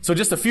 So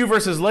just a few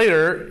verses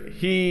later,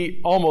 if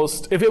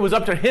it was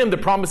up to him, the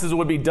promises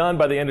would be done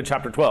by the end of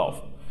chapter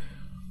 12.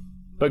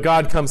 But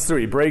God comes through.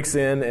 He breaks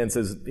in and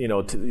says,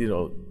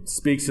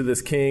 speaks to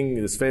this king,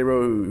 this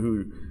Pharaoh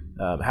who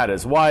had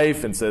his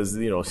wife, and says,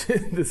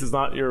 this is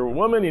not your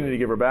woman. You need to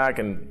give her back,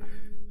 and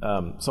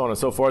so on and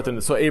so forth.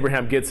 And so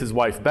Abraham gets his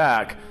wife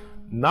back,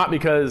 not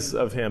because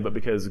of him, but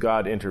because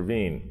God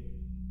intervened.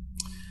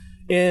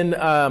 In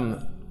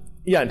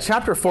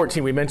chapter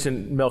 14, we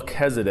mentioned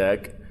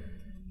Melchizedek.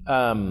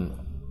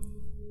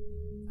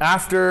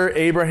 After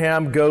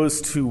Abraham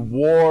goes to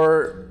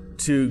war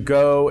to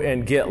go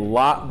and get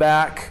Lot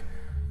back,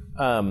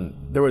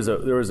 there was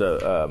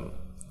a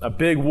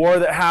big war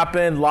that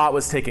happened. Lot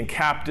was taken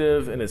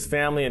captive and his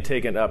family and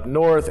taken up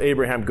north.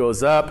 Abraham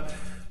goes up,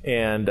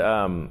 and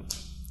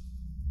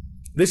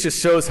this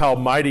just shows how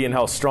mighty and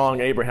how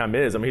strong Abraham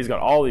is. I mean, he's got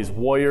all these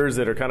warriors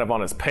that are kind of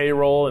on his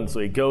payroll, and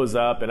so he goes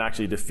up and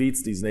actually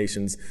defeats these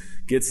nations,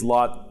 gets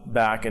Lot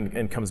back,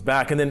 and comes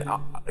back. And then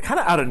kind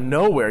of out of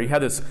nowhere, you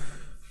had this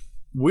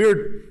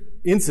weird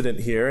incident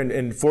here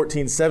in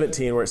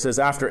 14:17 where it says,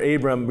 after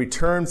Abram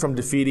returned from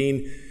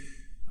defeating,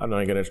 I'm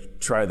not going to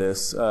try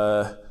this,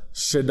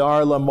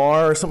 Shedar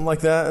Lamar or something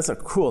like that. That's a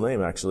cool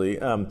name, actually.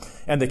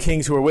 And the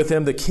kings who were with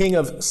him, the king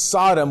of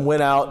Sodom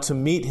went out to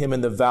meet him in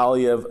the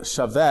valley of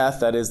Shaveth,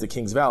 that is the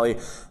king's valley.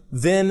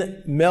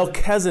 Then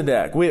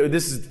Melchizedek,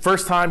 this is the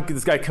first time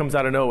this guy comes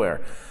out of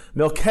nowhere.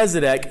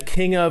 Melchizedek,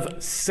 king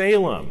of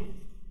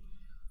Salem.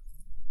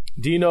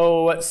 Do you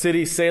know what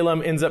city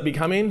Salem ends up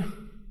becoming?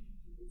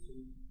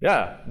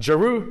 Yeah,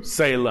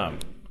 Jerusalem.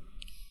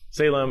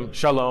 Salem,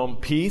 shalom,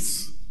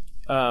 peace.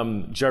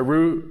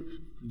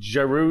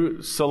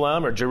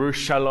 Jerusalem or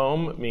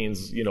Jerusalem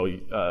means,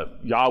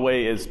 Yahweh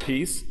is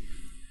peace.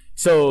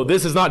 So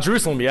this is not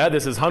Jerusalem yet.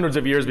 This is hundreds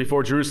of years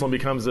before Jerusalem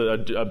becomes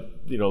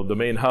the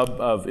main hub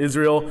of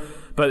Israel.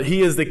 But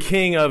he is the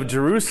king of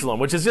Jerusalem,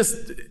 which is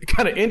just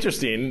kind of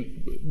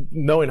interesting,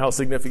 knowing how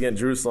significant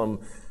Jerusalem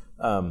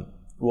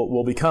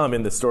will become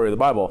in the story of the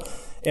Bible.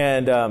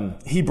 And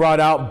he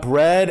brought out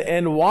bread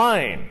and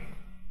wine,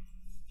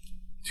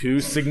 two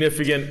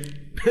significant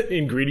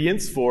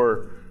ingredients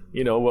for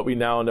what we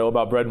now know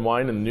about bread and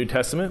wine in the New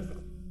Testament.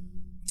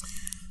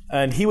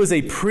 And he was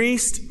a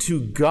priest to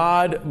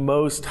God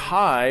Most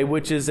High,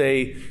 which is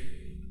that's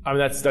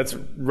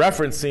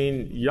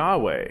referencing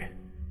Yahweh.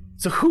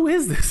 So who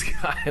is this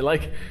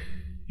guy?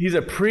 He's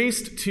a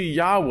priest to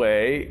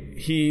Yahweh.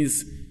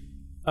 He's,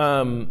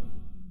 in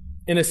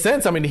a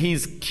sense,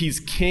 he's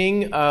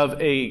king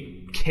of a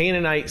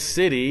Canaanite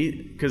city,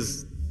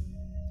 because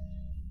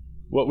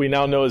what we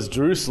now know as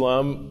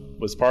Jerusalem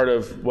was part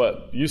of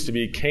what used to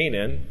be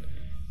Canaan.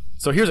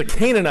 So here's a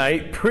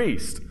Canaanite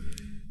priest.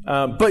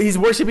 But he's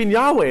worshiping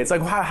Yahweh. It's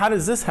like, how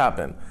does this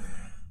happen?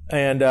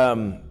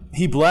 And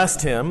he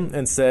blessed him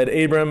and said,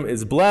 Abram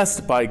is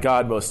blessed by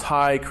God Most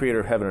High,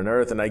 creator of heaven and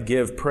earth, and I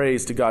give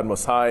praise to God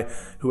Most High,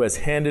 who has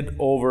handed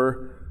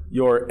over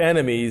your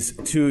enemies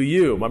to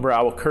you. Remember,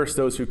 I will curse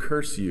those who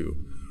curse you.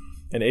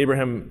 And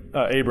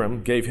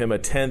Abram gave him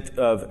 1/10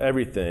 of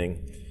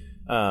everything.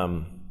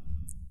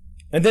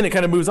 And then it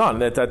kind of moves on.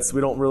 We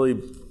don't really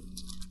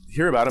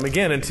hear about him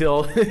again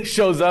until it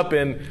shows up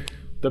in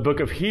the book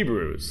of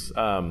Hebrews.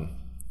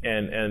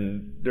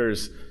 And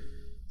there's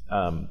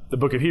the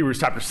book of Hebrews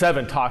chapter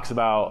 7 talks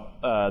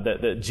about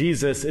that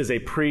Jesus is a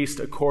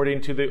priest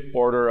according to the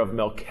order of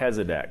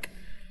Melchizedek.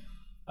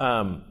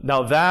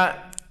 Now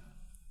that,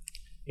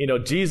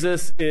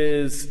 Jesus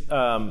is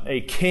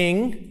a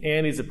king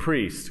and he's a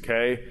priest,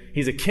 okay?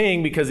 He's a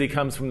king because he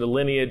comes from the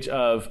lineage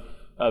of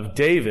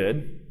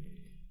David.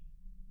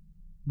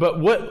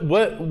 But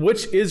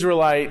which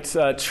Israelite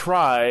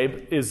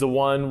tribe is the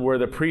one where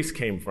the priest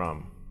came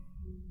from?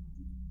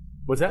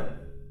 What's that?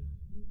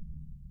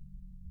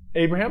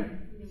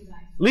 Abraham?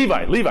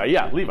 Levi.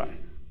 Levi.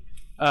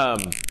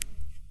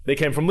 They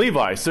came from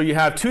Levi. So you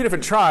have two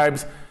different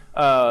tribes.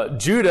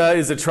 Judah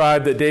is a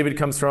tribe that David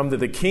comes from, that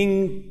the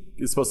king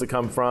is supposed to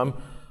come from.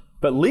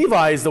 But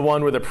Levi is the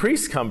one where the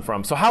priests come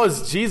from. So how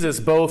is Jesus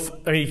both?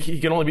 He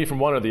can only be from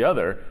one or the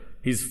other.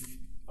 He's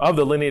of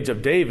the lineage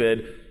of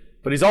David,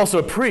 but he's also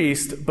a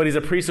priest, but he's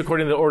a priest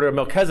according to the order of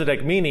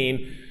Melchizedek,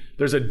 meaning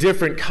there's a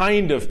different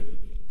kind of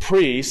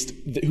priest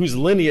whose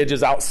lineage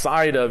is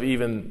outside of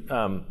even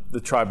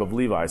the tribe of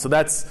Levi. So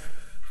that's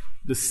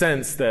the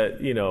sense that,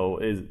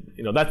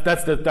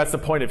 that's the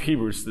point of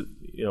Hebrews,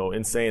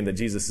 in saying that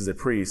Jesus is a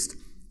priest,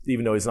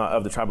 even though he's not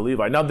of the tribe of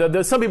Levi.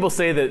 Now, some people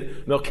say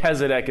that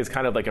Melchizedek is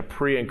kind of like a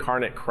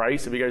pre-incarnate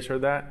Christ. Have you guys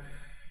heard that?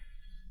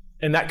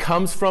 And that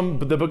comes from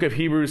the book of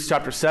Hebrews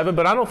chapter 7,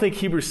 but I don't think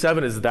Hebrews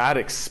 7 is that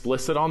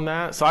explicit on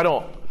that. So I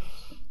don't,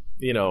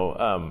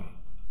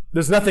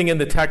 there's nothing in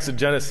the text of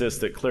Genesis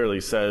that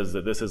clearly says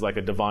that this is like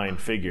a divine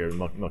figure,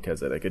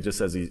 Melchizedek. It just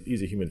says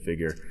he's a human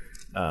figure.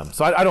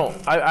 So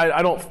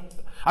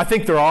I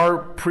think there are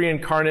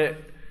pre-incarnate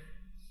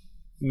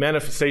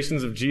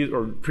manifestations of Jesus,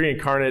 or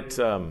pre-incarnate,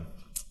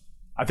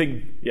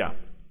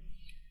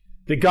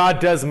 that God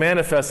does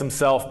manifest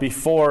himself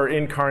before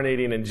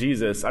incarnating in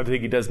Jesus. I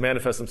think he does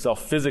manifest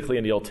himself physically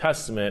in the Old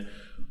Testament,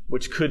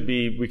 which could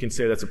be, we can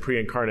say that's a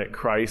pre-incarnate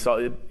Christ.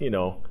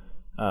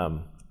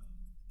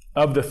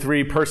 of the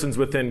three persons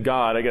within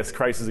God, I guess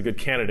Christ is a good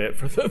candidate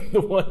for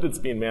the one that's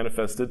being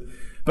manifested.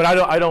 But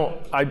I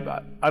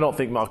don't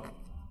think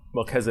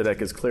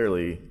Melchizedek is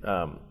clearly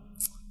a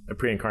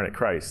pre-incarnate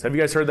Christ. Have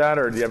you guys heard that,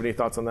 or do you have any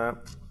thoughts on that?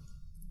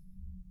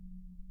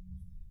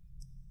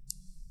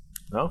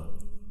 No?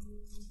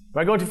 Am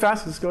I going too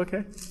fast? Does this go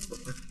okay?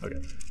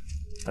 Okay.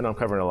 I know I'm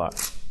covering a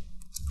lot.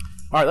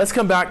 All right, let's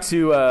come back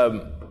to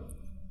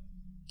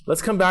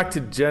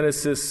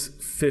Genesis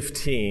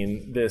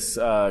 15, this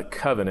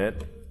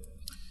covenant.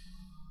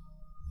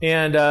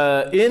 And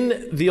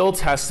in the Old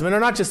Testament, or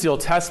not just the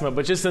Old Testament,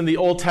 but just in the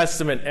Old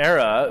Testament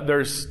era,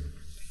 there's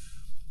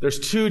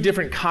two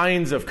different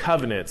kinds of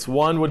covenants.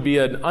 One would be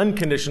an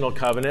unconditional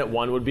covenant.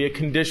 One would be a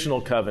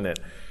conditional covenant.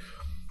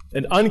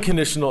 An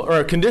unconditional or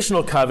a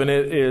conditional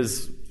covenant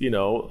is,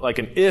 like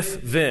an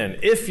if-then.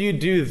 If you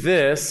do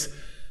this,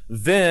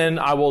 then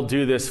I will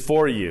do this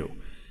for you.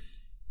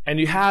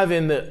 And you have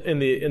in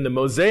the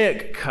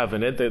Mosaic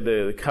covenant,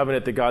 the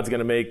covenant that God's going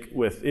to make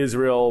with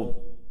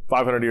Israel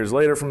 500 years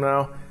later from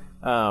now,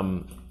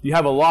 you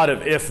have a lot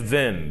of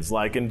if-thens,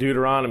 like in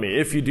Deuteronomy.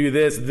 If you do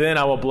this, then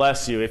I will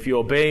bless you. If you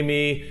obey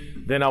me,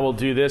 then I will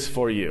do this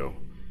for you.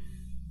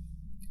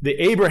 The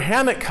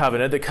Abrahamic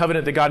covenant, the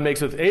covenant that God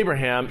makes with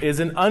Abraham, is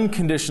an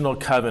unconditional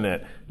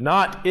covenant.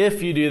 Not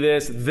if you do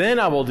this,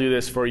 then I will do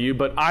this for you,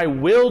 but I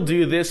will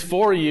do this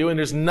for you, and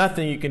there's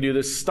nothing you can do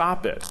to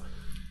stop it.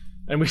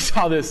 And we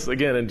saw this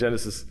again in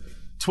Genesis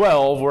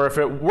 12, where if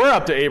it were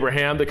up to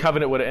Abraham, the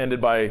covenant would have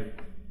ended by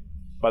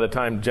the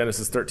time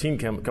Genesis 13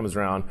 comes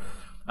around.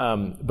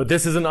 But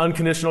this is an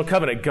unconditional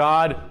covenant.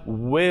 God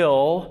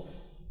will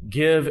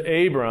give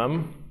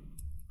Abram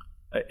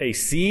a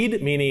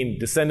seed, meaning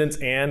descendants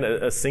and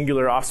a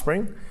singular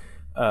offspring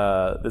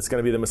that's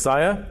going to be the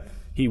Messiah.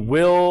 He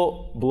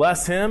will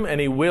bless him,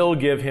 and he will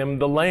give him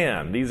the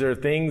land. These are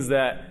things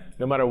that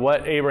no matter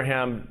what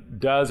Abraham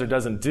does or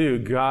doesn't do,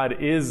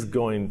 God is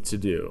going to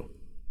do.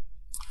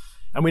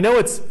 And we know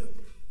it's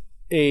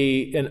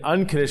an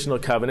unconditional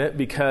covenant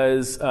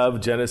because of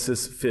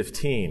Genesis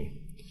 15.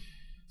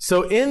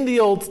 So in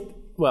the Old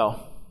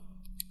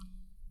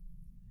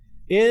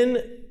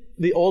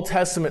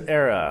Testament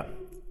era,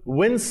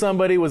 when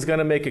somebody was going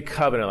to make a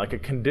covenant, like a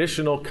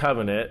conditional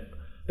covenant,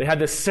 they had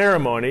this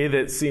ceremony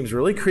that seems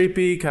really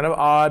creepy, kind of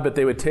odd, but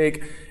they would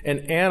take an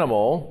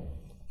animal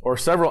or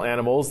several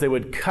animals, they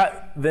would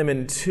cut them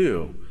in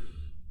two.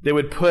 They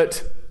would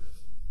put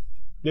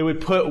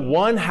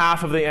one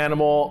half of the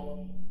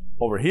animal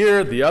over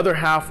here, the other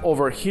half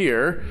over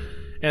here,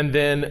 and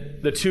then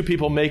the two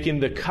people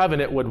making the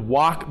covenant would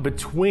walk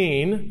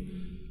between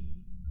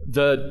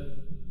the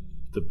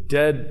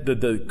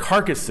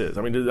carcasses.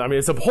 I mean,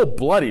 it's a whole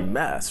bloody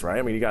mess, right?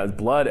 I mean, you got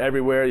blood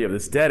everywhere. You have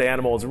this dead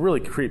animal. It's really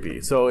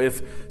creepy. So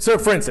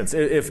for instance,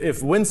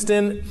 if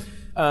Winston,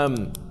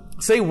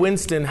 say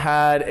Winston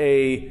had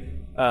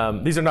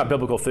these are not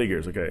biblical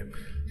figures, okay?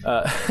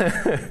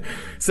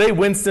 Say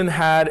Winston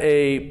had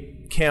a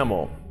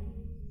camel.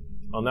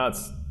 Well, now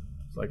it's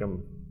like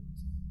I'm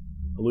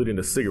alluding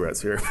to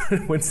cigarettes here.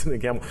 Winston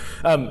and camel.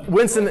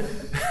 Winston,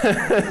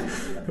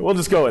 we'll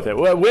just go with it.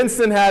 Well,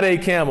 Winston had a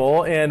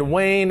camel, and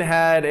Wayne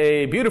had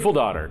a beautiful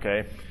daughter,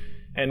 okay?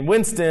 And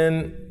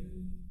Winston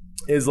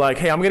is like,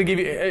 hey, I'm going to give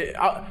you,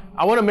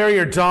 I want to marry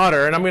your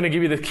daughter, and I'm going to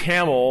give you the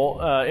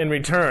camel in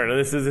return. And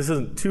this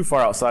isn't too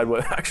far outside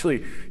what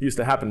actually used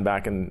to happen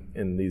back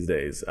in these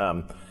days.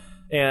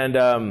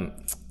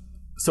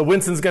 So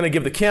Winston's going to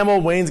give the camel,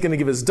 Wayne's going to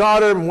give his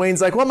daughter, and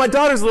Wayne's like, well, my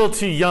daughter's a little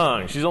too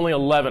young. She's only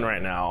 11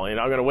 right now. I'm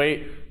going to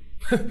wait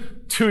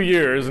 2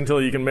 years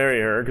until you can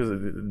marry her, because it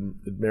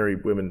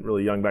married women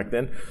really young back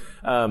then.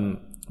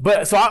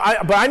 But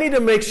I need to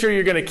make sure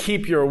you're going to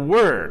keep your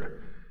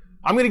word.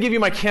 I'm going to give you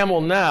my camel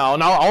now,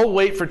 and I'll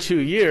wait for 2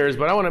 years,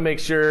 but I want to make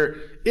sure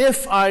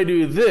if I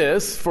do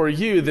this for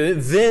you,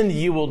 then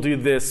you will do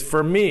this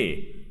for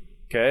me.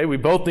 Okay? We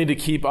both need to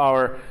keep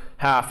our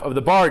half of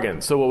the bargain.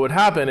 So what would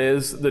happen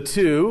is the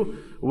two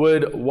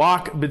would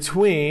walk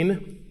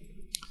between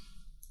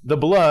the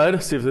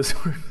blood. See if this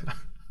works.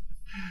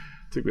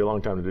 Took me a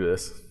long time to do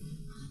this.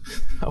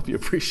 I hope you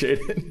appreciate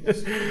it.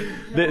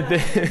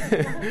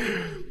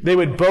 They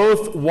would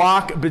both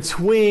walk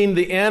between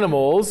the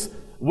animals.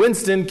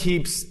 Winston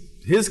keeps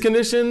his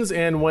conditions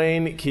and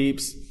Wayne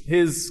keeps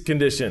his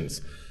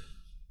conditions.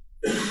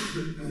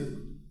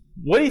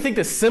 What do you think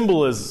the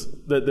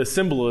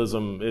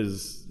symbolism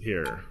is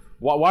here?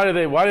 Why do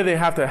they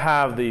have to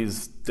have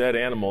these dead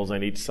animals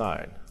on each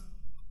side?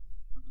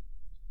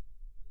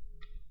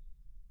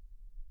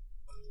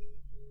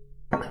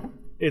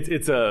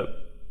 It's a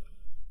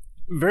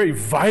very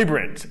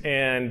vibrant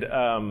and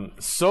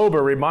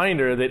sober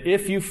reminder that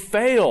if you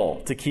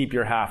fail to keep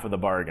your half of the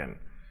bargain,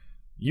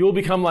 you will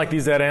become like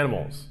these dead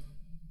animals.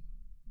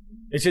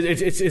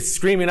 It's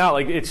screaming out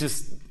like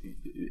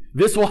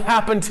this will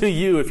happen to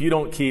you if you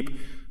don't keep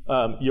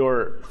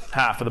your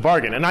half of the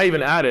bargain. And I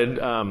even added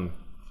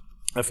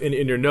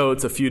in your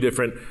notes a few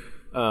different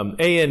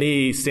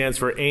A&E stands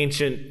for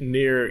Ancient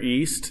Near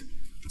East.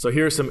 So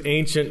here's some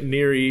ancient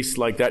Near East,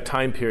 like that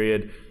time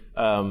period,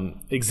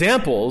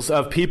 examples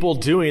of people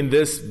doing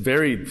this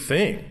very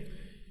thing.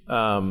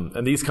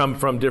 And these come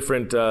from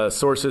different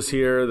sources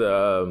here.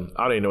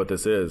 I don't even know what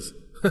this is.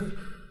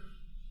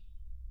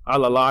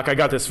 Alalak. I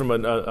got this from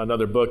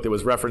another book that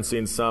was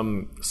referencing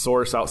some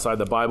source outside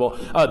the Bible.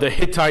 The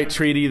Hittite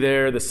treaty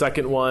there, the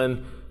second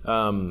one.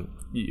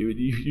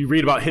 You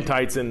read about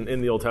Hittites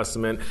in the Old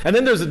Testament. And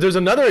then there's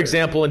another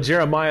example in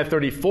Jeremiah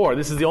 34.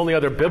 This is the only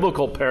other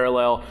biblical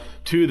parallel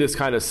to this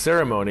kind of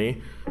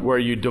ceremony where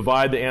you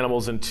divide the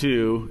animals in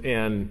two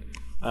and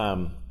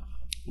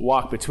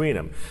walk between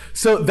them.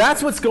 So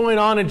that's what's going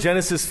on in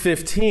Genesis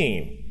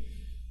 15.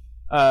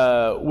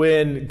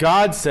 When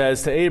God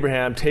says to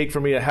Abraham, take for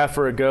me a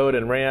heifer, a goat,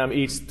 and ram,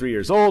 each 3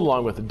 years old,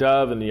 along with a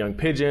dove and the young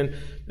pigeon.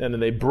 And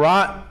then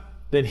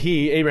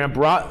Abraham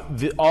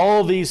brought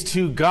all these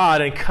to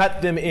God and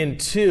cut them in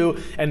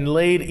two and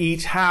laid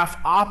each half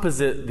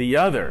opposite the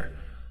other.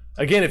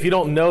 Again, if you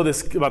don't know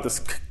about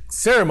this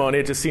ceremony,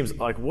 it just seems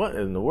like, what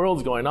in the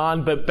world's going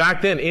on? But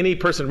back then, any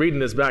person reading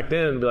this back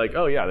then would be like,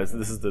 oh yeah, this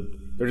is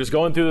they're just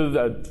going through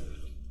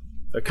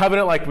the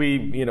covenant like we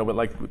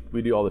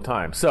do all the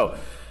time. So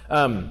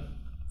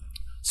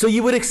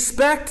you would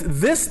expect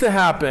this to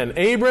happen.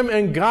 Abram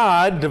and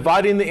God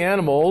dividing the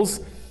animals,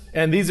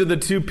 and these are the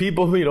two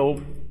people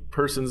who,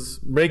 persons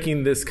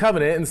making this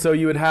covenant. And so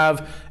you would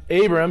have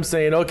Abram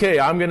saying, okay,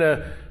 I'm going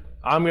to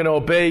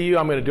obey you.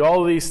 I'm going to do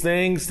all of these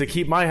things to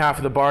keep my half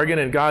of the bargain.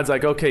 And God's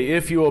like, okay,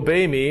 if you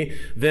obey me,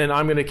 then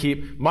I'm going to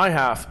keep my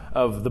half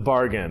of the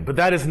bargain. But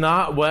that is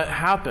not what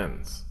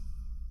happens.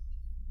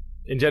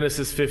 In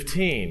Genesis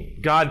 15,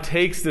 God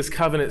takes this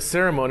covenant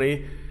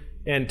ceremony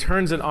and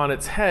turns it on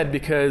its head,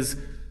 because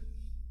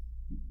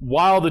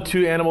while the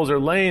two animals are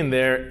laying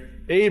there,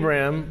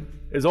 Abram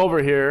is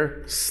over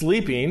here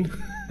sleeping.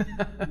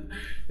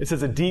 It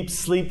says a deep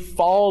sleep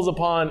falls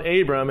upon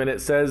Abram, and it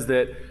says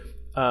that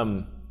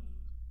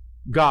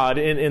God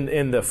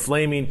in the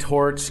flaming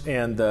torch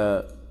and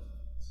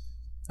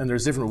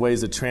there's different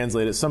ways to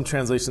translate it. Some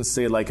translations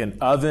say like an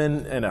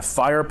oven and a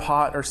fire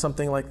pot or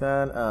something like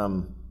that.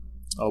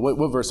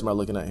 What verse am I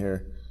looking at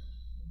here?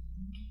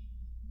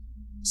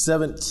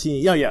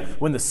 17. Yeah.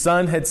 When the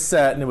sun had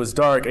set and it was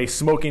dark,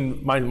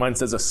 mine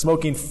says a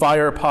smoking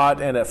fire pot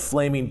and a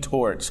flaming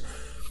torch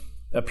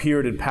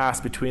appeared and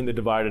passed between the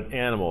divided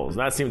animals.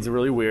 And that seems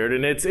really weird.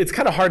 And it's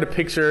kind of hard to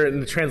picture,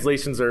 and the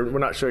translations we're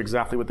not sure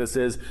exactly what this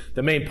is.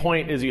 The main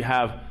point is you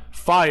have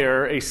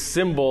fire, a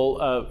symbol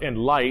of, and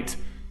light,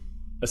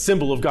 a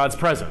symbol of God's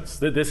presence.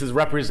 This is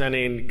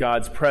representing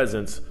God's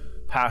presence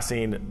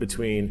passing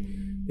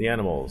between the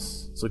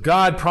animals. So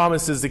God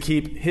promises to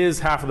keep his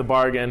half of the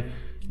bargain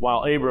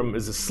while Abram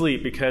is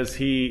asleep, because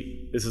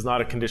this is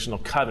not a conditional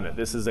covenant.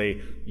 This is a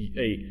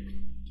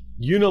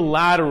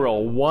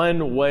unilateral,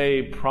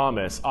 one-way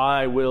promise.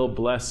 I will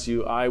bless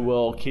you. I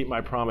will keep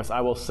my promise.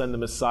 I will send the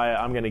Messiah.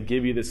 I'm going to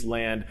give you this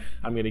land.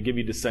 I'm going to give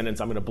you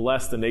descendants. I'm going to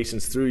bless the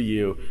nations through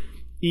you,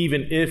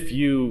 even if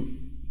you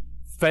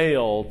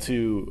fail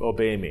to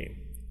obey me.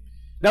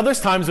 Now, there's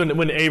times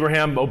when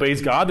Abraham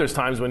obeys God. There's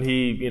times when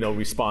he,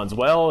 responds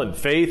well in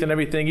faith and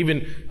everything.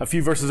 Even a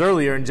few verses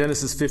earlier in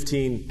Genesis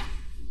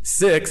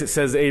 15:6, it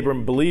says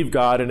Abram believed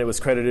God and it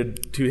was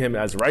credited to him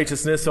as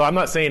righteousness. So I'm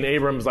not saying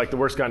Abram's like the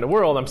worst guy in the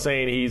world. I'm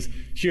saying he's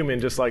human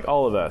just like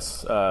all of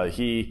us.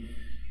 The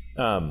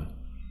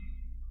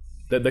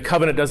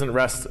covenant doesn't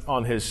rest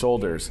on his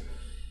shoulders.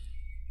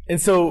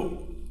 And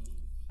so,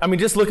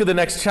 just look at the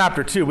next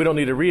chapter too. We don't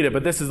need to read it,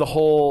 but this is the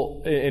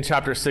whole, in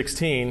chapter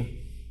 16,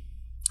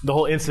 the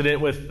whole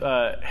incident with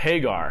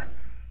Hagar,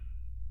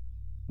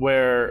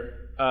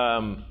 where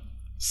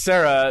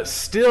Sarah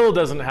still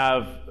doesn't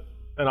have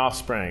an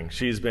offspring.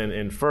 She's been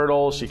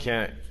infertile. She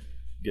can't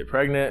get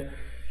pregnant.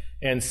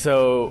 And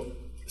so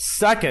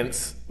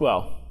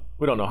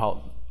we don't know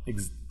how,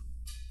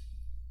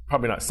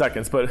 probably not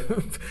seconds, but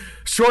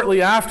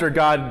shortly after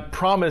God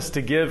promised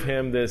to give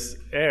him this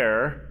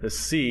heir, this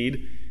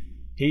seed,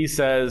 he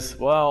says,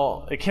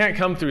 well, it can't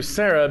come through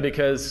Sarah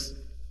because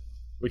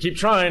we keep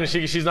trying and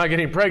she's not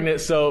getting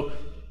pregnant. So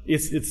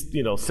it's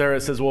Sarah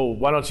says, well,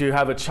 why don't you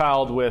have a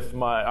child with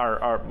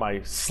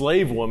my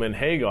slave woman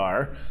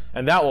Hagar,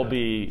 and that will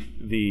be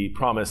the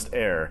promised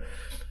heir.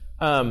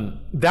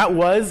 That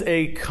was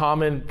a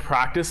common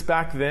practice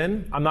back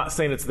then. I'm not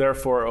saying it's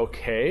therefore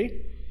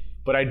okay,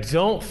 but I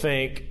don't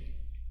think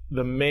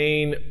the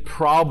main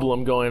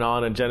problem going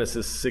on in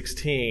Genesis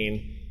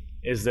 16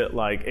 is that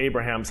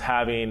Abraham's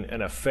having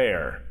an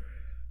affair.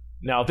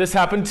 Now, if this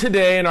happened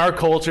today in our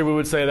culture, we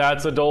would say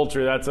that's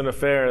adultery, that's an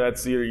affair,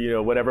 that's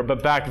whatever.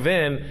 But back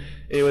then,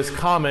 it was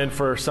common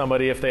for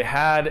somebody, if they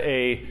had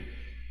a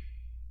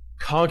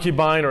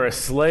concubine or a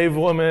slave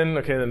woman,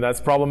 okay, then that's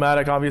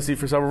problematic, obviously,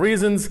 for several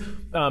reasons.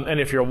 And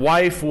if your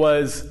wife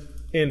was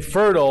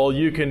infertile,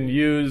 you can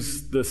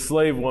use the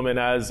slave woman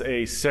as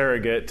a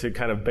surrogate to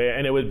kind of bear,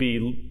 and it would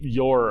be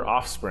your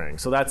offspring.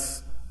 So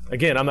that's,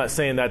 again, I'm not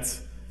saying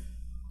that's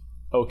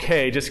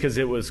okay just because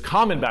it was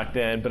common back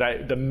then,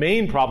 but the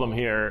main problem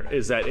here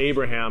is that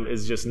Abraham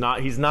is he's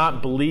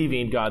not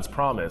believing God's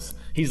promise.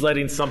 He's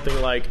letting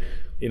something like,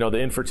 the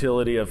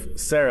infertility of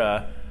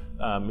Sarah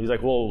he's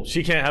like, well,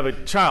 she can't have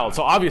a child.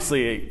 So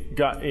obviously,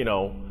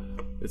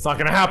 it's not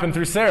going to happen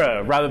through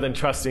Sarah, rather than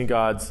trusting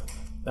God's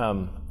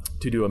to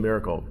do a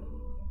miracle.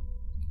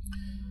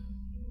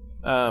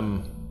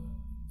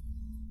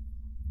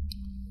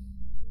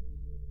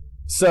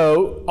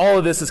 So all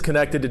of this is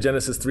connected to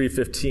Genesis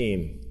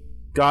 3:15.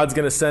 God's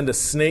going to send a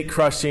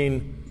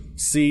snake-crushing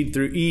seed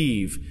through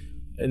Eve,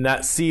 and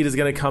that seed is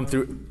going to come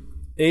through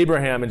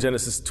Abraham in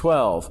Genesis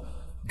 12.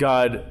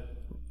 God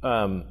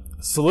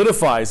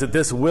solidifies that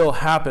this will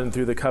happen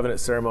through the covenant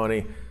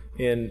ceremony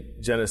in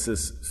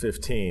Genesis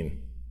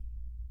 15.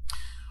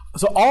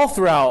 So all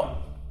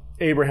throughout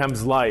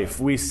Abraham's life,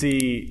 we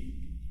see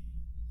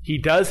he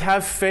does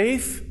have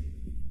faith,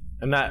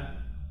 and that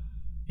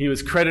he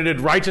was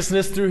credited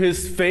righteousness through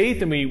his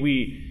faith, and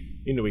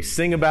we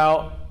sing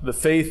about the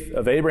faith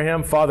of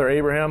Abraham, Father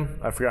Abraham.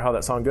 I forget how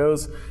that song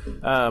goes,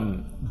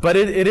 but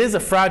it is a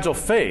fragile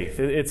faith.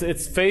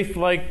 It's faith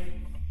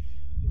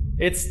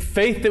it's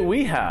faith that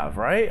we have,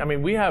 right? I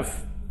mean, we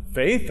have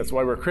faith. That's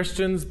why we're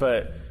Christians,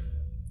 but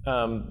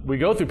we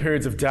go through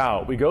periods of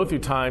doubt. We go through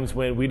times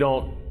when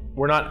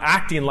we're not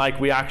acting like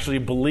we actually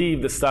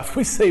believe the stuff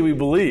we say we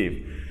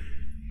believe.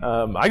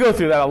 I go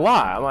through that a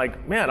lot. I'm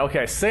like, man,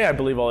 okay, I say I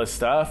believe all this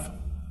stuff,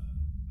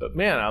 but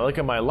man, I look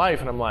at my life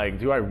and I'm like,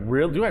 do I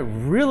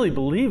really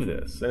believe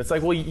this? And it's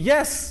like, well,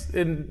 yes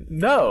and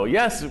no.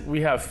 Yes,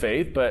 we have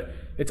faith, but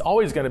it's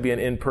always going to be an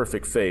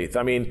imperfect faith.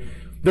 I mean,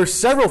 there's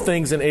several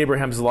things in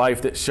Abraham's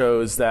life that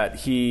shows that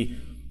he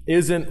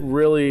isn't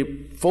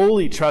really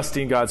fully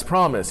trusting God's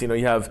promise.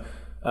 You have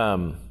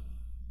the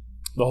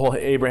whole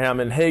Abraham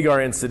and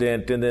Hagar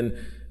incident, and then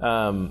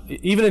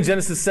even in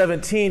Genesis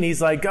 17,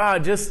 he's like,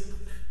 God, just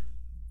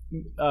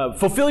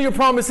fulfill your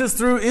promises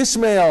through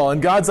Ishmael. And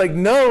God's like,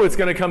 no, it's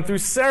going to come through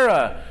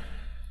Sarah.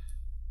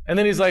 And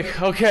then he's like,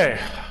 okay,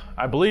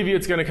 I believe you,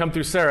 it's going to come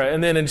through Sarah.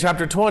 And then in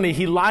chapter 20,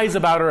 he lies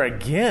about her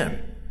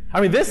again. I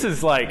mean, this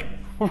is like,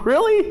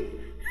 really?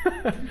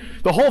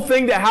 The whole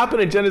thing that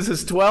happened in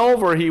Genesis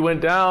 12, where he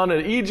went down to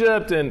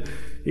Egypt and,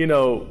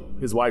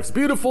 his wife's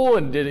beautiful,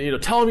 and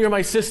tell him you're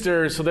my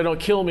sister so they don't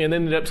kill me, and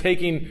then ended up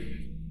taking,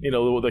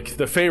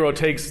 the Pharaoh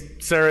takes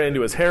Sarah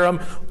into his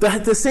harem.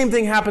 The same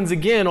thing happens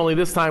again, only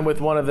this time with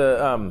one of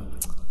the,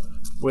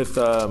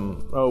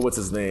 what's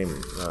his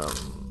name?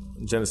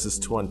 Genesis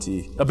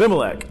 20.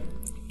 Abimelech.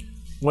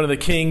 One of the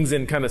kings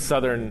in kind of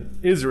southern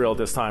Israel at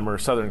this time, or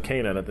southern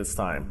Canaan at this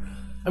time.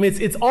 I mean,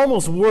 it's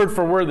almost word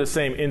for word the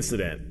same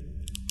incident.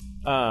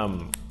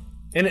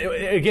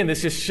 Again,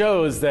 this just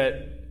shows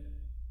that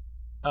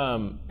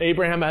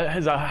Abraham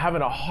is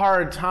having a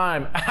hard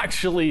time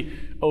actually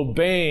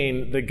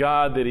obeying the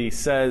God that he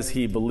says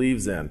he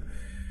believes in.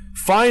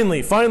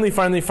 Finally,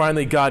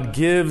 God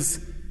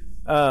gives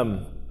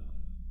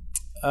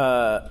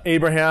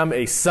Abraham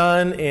a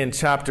son in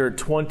chapter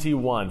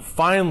 21.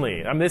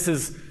 Finally. I mean, this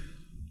is,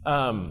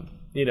 I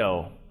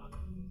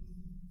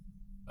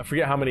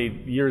forget how many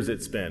years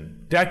it's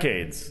been,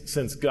 decades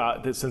since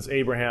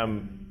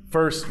Abraham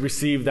first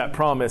received that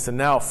promise, and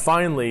now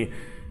finally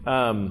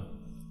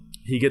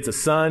he gets a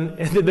son.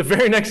 And then the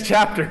very next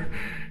chapter,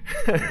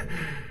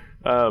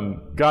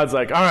 God's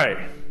like, all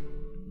right,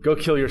 go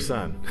kill your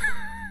son.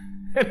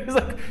 And he's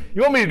like,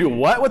 you want me to do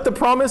what with the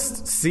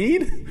promised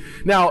seed?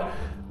 Now,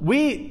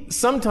 we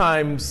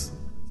sometimes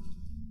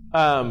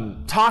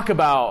talk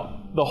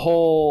about the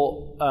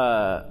whole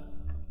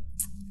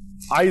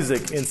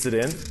Isaac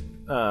incident,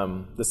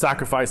 the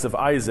sacrifice of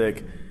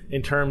Isaac,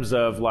 in terms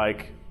of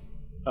like,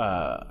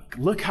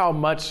 look how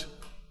much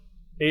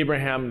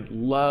Abraham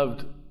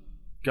loved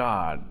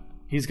God.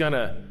 He's going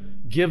to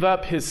give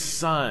up his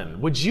son.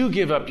 Would you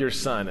give up your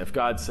son if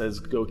God says,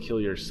 go kill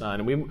your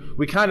son? And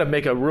we kind of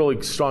make a really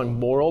strong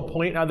moral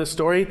point out of the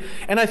story.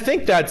 And I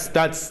think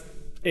that's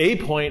a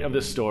point of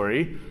the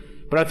story.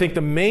 But I think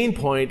the main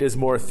point is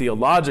more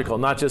theological,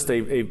 not just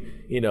do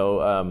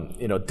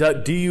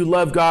you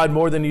love God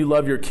more than you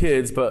love your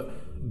kids,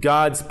 but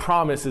God's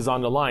promise is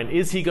on the line.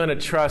 Is he going to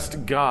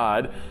trust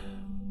God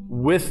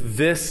with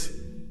this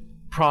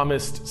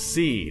promised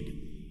seed?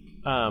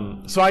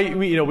 So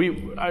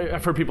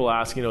I've heard people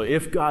ask,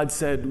 if God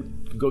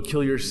said, go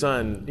kill your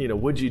son,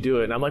 would you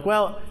do it? And I'm like,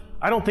 well,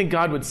 I don't think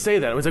God would say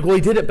that. I was like, well,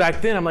 he did it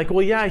back then. I'm like,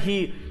 well, yeah,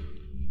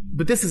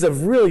 but this is a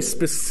really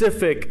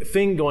specific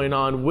thing going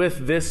on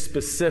with this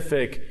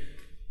specific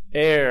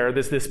heir,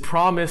 this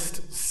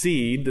promised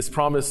seed, this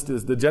promised,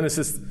 the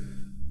Genesis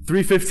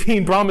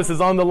 3:15 promise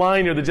is on the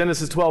line here, the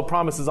Genesis 12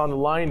 promise is on the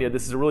line here.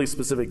 This is a really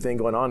specific thing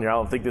going on here. I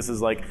don't think this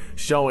is like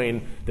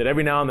showing that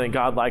every now and then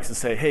God likes to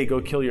say, hey,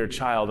 go kill your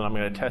child, and I'm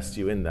going to test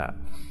you in that.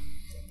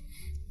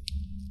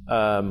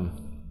 The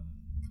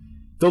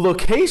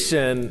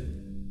location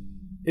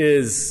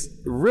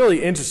is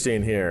really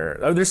interesting here.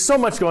 There's so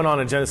much going on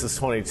in Genesis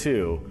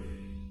 22.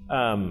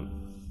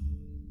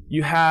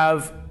 You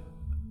have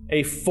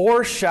a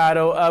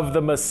foreshadow of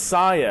the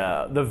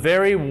Messiah, the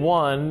very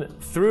one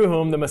through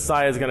whom the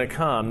Messiah is going to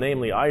come,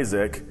 namely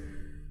Isaac,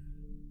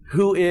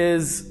 who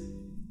is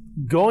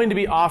going to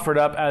be offered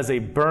up as a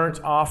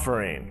burnt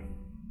offering.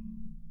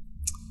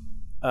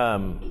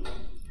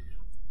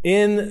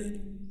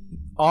 In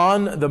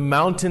on the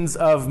mountains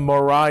of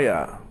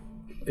Moriah,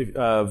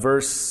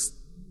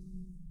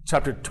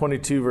 chapter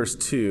 22, verse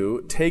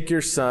 2, take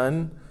your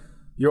son,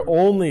 your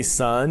only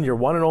son, your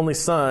one and only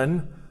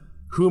son,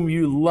 whom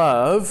you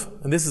love,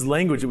 and this is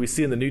language that we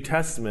see in the New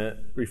Testament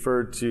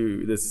referred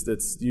to,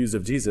 that's used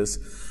of Jesus,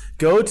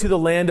 go to the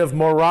land of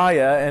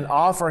Moriah and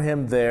offer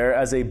him there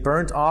as a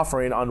burnt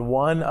offering on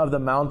one of the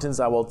mountains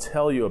I will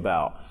tell you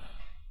about.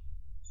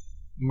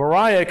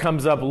 Moriah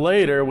comes up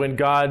later when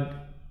God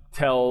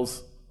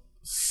tells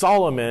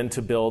Solomon to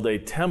build a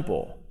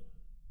temple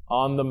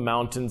on the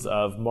mountains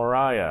of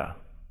Moriah,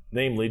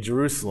 namely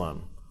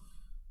Jerusalem.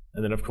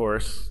 And then, of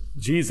course,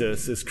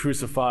 Jesus is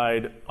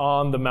crucified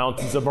on the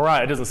mountains of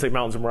Moriah. It doesn't say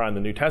mountains of Moriah in the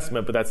New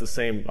Testament, but that's the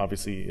same,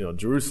 obviously,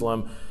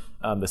 Jerusalem,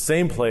 the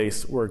same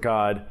place where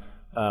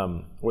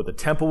where the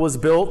temple was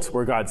built,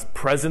 where God's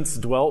presence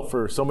dwelt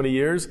for so many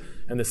years,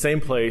 and the same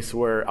place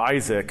where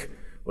Isaac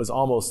was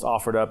almost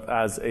offered up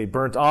as a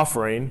burnt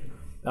offering.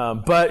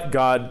 But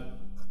God,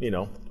 you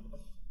know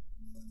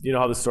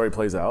how the story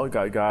plays out.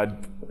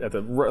 God, at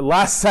the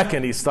last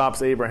second, he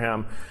stops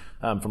Abraham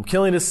from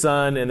killing his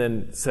son, and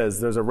then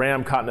says, "There's a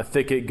ram caught in a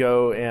thicket.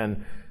 Go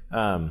and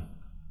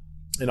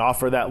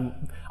offer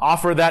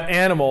that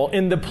animal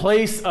in the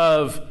place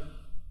of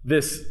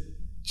this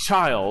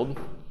child.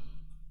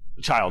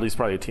 He's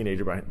probably a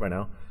teenager by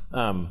now.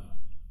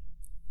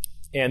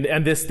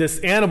 And this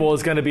animal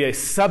is going to be a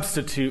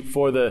substitute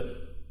for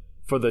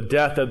the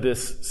death of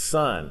this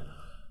son."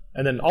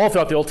 And then all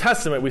throughout the Old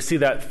Testament, we see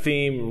that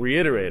theme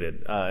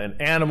reiterated: an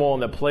animal in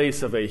the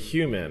place of a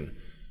human.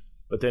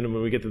 But then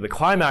when we get to the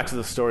climax of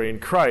the story in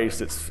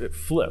Christ, it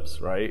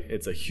flips, right?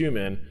 It's a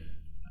human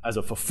as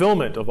a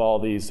fulfillment of all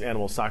these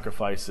animal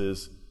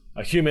sacrifices,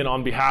 a human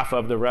on behalf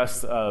of the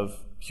rest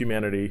of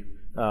humanity,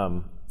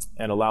 and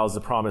allows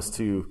the promise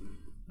to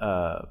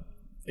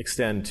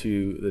extend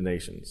to the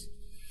nations.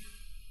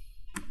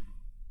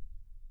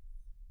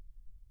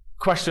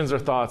 Questions or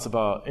thoughts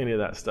about any of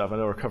that stuff? I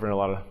know we're covering a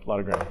lot of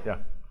ground. Yeah.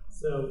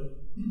 So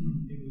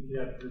maybe we could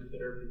have group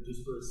therapy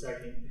just for a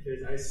second,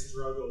 because I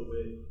struggle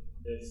with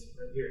this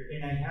right here,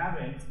 and I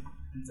haven't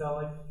until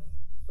like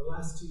the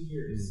last 2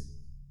 years.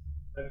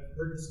 I've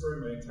heard the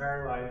story my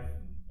entire life,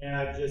 and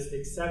I've just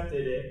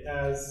accepted it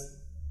as,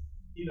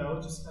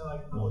 just kind of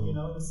like, oh,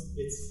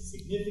 it's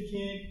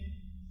significant,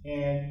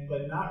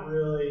 but not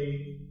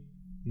really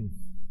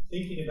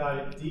thinking about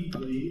it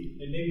deeply.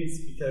 And maybe it's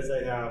because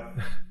I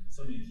have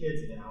so many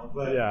kids now,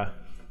 but yeah.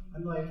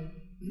 I'm like,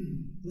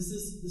 this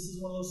is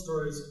one of those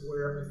stories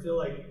where I feel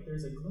like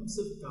there's a glimpse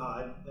of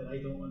God that I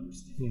don't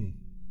understand.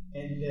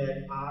 And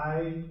that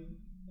I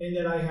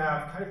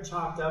have kind of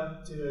chalked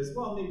up to as,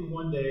 well, maybe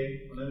one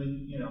day when I'm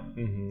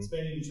in,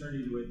 spending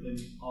eternity with him,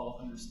 I'll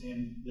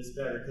understand this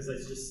better.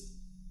 Because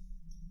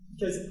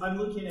I'm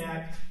looking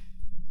at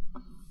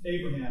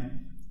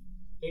Abraham,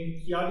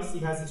 and he obviously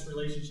has this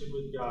relationship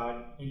with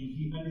God, and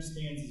he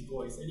understands his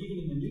voice. And even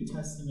in the New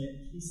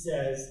Testament, he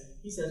says,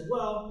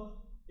 well,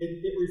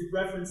 it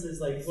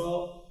references like,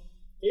 well,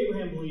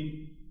 Abraham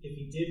believed if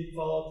he did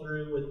follow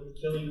through with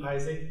killing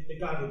Isaac,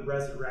 that God would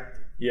resurrect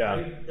him. Yeah.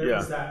 Right?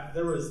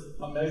 There was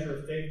a measure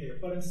of faith there.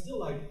 But I'm still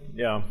like,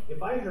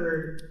 if I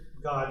heard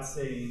God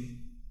saying,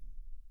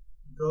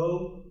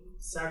 go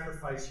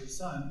sacrifice your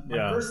son,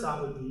 my first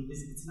thought would be,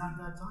 it's not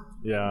God talking.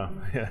 Yeah.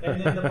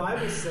 And then the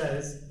Bible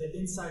says that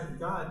inside of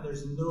God,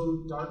 there's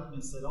no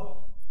darkness at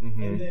all.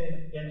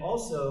 And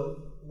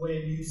also,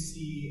 when you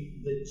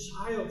see the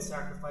child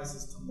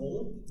sacrifices to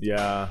Moloch,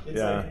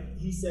 like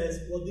he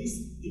says, well,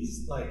 this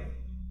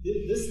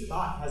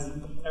thought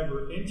hasn't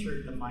ever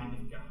entered the mind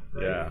of God,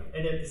 right? Yeah.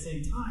 And at the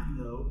same time,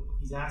 though,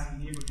 he's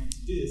asking Abraham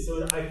to do this.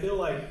 So I feel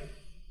like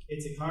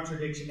it's a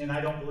contradiction, and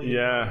I don't believe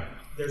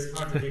there's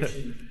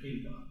contradiction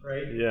in God,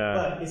 right? Yeah.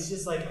 But it's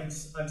just like I'm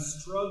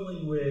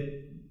struggling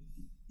with,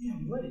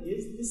 what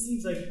is this?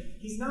 Seems like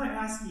he's not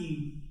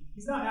asking Abraham.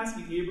 He's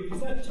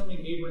not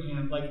telling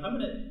Abraham, like,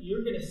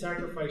 you're gonna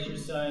sacrifice your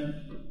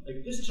son,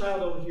 like this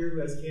child over here who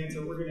has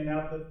cancer. We're gonna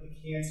now put the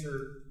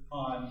cancer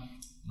on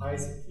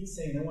Isaac. He's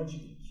saying, I want you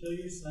to kill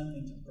your son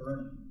and to burn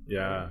him.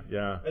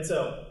 Yeah. And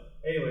so,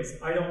 anyways,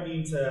 I don't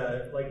mean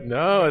to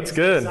No, it's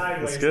good.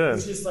 Sideways. It's good.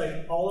 It's just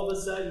like all of a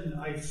sudden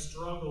I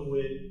struggle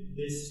with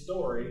this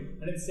story,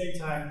 and at the same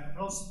time,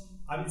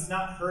 it's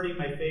not hurting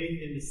my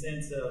faith in the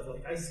sense of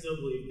like I still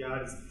believe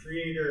God is the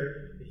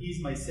creator, that He's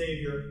my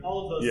Savior,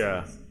 all of those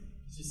things.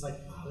 It's just like,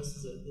 wow, this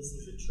is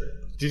a trip.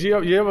 Did you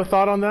have a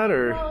thought on that,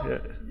 or? Well,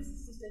 this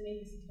is just I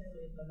made this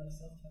entirely by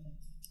myself, trying to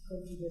go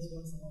through this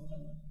once in a long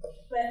time.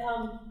 But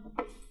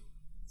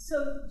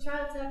so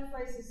child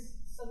sacrifice is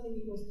something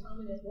that was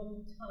common at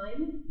one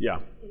time. Yeah.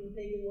 In the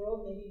pagan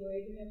world, maybe where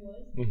Abraham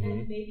was,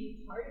 and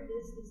maybe part of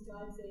this is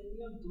God saying, "We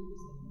don't do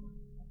this anymore.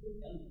 We're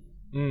done.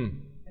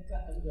 I've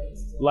got other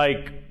ways to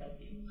help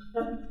you."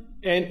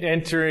 And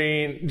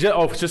entering.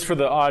 Just for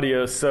the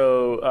audio,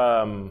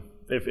 so.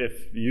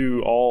 If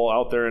you all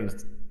out there in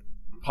the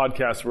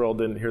podcast world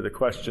didn't hear the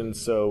question,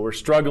 so we're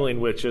struggling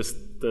with just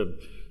the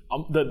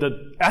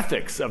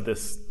ethics of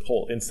this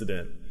whole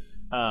incident.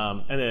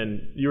 And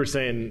then you were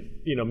saying,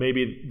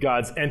 maybe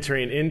God's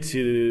entering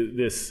into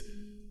this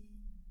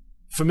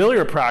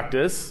familiar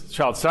practice,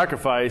 child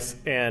sacrifice,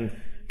 and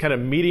kind of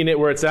meeting it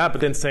where it's at,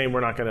 but then saying we're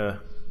not going to,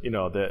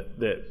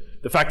 that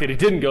the fact that he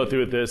didn't go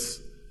through with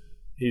this,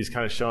 he's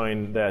kind of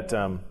showing that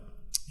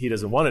he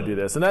doesn't want to do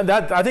this. And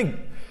that I think,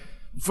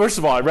 first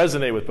of all, I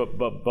resonate with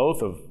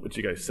both of what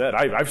you guys said.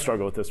 I've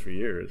struggled with this for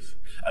years,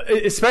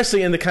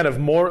 especially in the kind of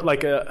more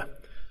like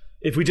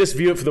if we just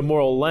view it for the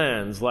moral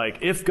lens,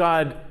 like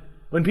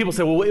when people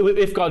say, well,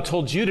 if God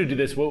told you to do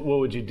this, what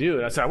would you do?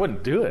 And I say, I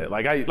wouldn't do it.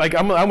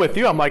 I'm with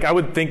you. I'm like, I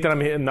would think that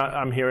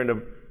I'm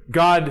hearing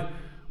God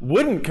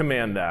wouldn't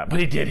command that, but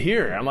he did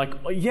here. I'm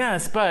like, well,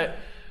 yes, but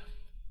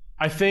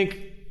I think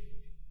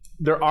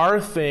there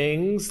are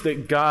things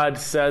that God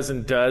says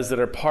and does that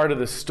are part of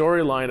the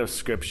storyline of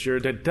Scripture.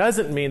 That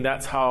doesn't mean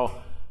that's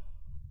how.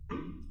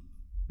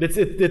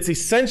 It's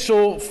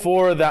essential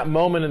for that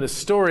moment in the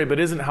story, but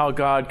isn't how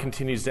God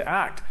continues to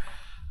act.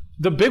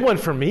 The big one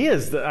for me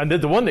is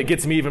the one that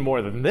gets me even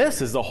more than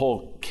this is the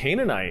whole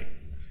Canaanite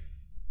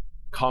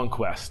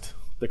conquest,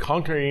 the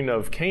conquering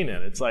of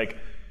Canaan. It's like,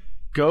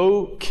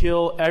 go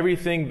kill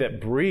everything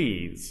that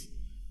breathes.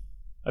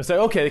 I say,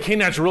 okay, the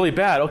Canaanites are really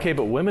bad. Okay,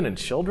 but women and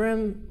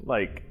children?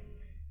 Like,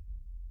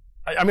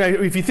 I mean,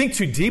 if you think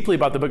too deeply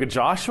about the book of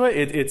Joshua,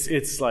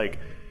 it's like,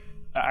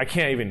 I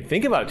can't even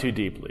think about it too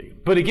deeply.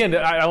 But again,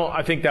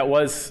 I think that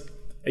was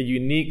a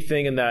unique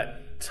thing in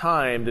that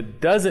time.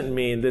 That doesn't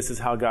mean this is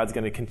how God's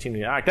going to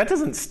continue to act. That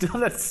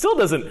still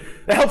doesn't,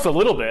 it helps a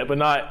little bit, but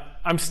not,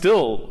 I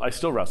still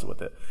wrestle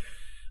with it.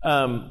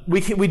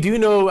 We do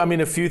know,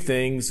 a few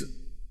things.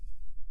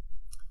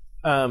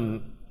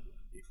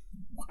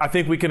 I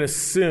think we can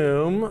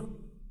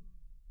assume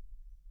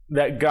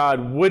that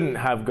God wouldn't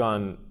have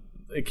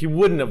he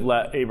wouldn't have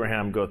let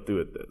Abraham go through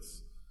with this.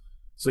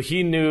 So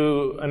he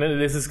knew, and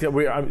this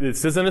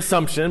is an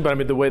assumption,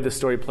 but the way the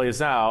story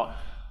plays out,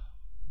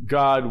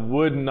 God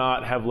would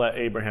not have let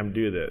Abraham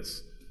do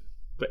this.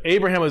 But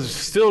Abraham was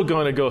still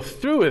going to go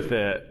through with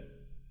it.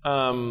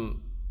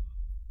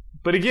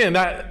 But again,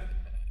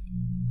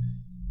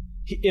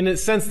 in a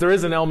sense, there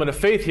is an element of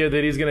faith here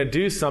that he's going to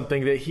do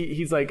something that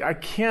he's like, I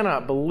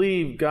cannot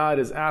believe God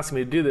is asking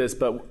me to do this,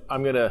 but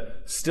I'm going to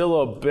still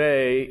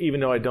obey even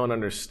though I don't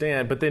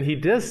understand. But then he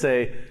does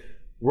say,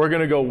 we're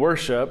going to go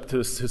worship to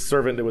his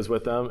servant that was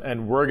with him,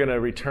 and we're going to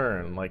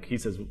return. Like he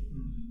says,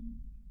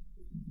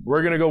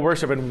 we're going to go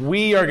worship, and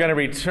we are going to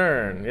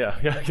return. Yeah,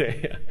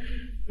 okay.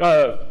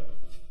 Yeah.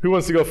 Who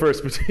wants to go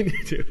first between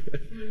you two?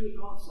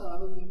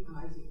 Also, when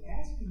Isaac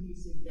asked him, he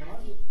said,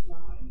 God will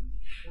provide.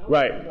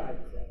 Right.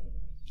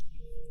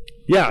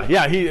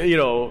 Yeah. He,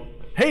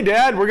 hey,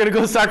 Dad, we're going to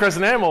go sacrifice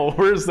an animal.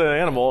 Where's the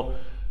animal?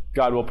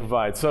 God will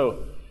provide.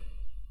 So,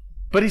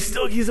 but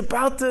he's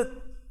about to.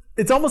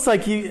 It's almost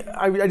like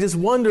I just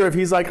wonder if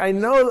he's like, I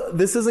know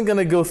this isn't going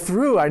to go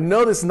through. I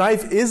know this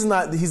knife is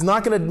not. He's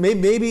not going to.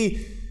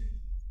 Maybe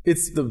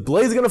it's the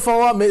blade's going to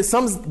fall out.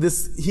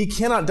 He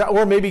cannot die,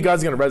 or maybe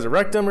God's going to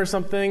resurrect him or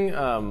something.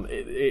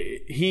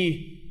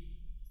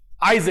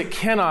 Isaac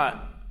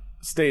cannot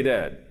stay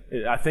dead.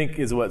 I think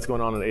is what's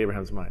going on in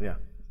Abraham's mind. Yeah.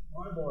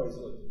 I've always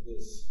looked at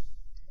this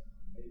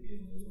maybe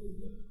in a little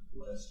bit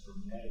less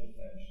dramatic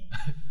fashion.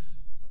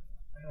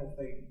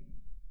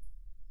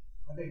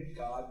 I think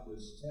God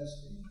was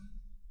testing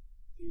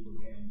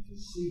Abraham to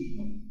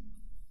see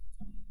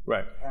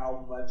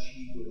how much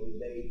he would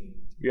obey him.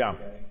 Yeah.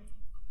 Okay?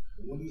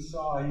 But when he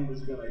saw he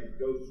was going to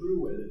go through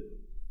with it,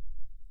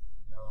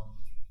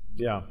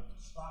 yeah.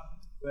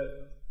 But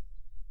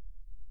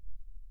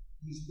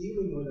he's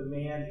dealing with a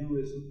man who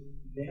has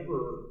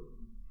never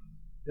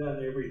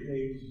done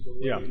everything the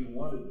way he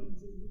wanted him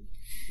to.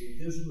 And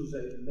this was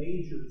a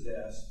major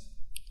test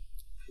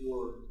for,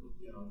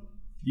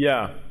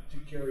 to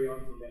carry on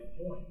from that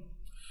point.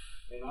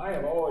 And I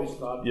have always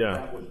thought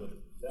that was the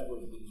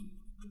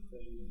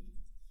thing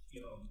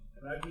that,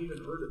 and I've even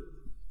heard it.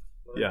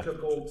 When I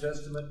took Old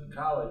Testament in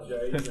college,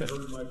 I even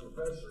heard my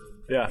professor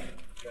kind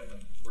of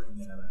bring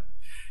that up.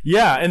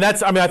 Yeah, and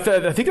that's, I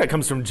think that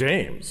comes from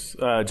James,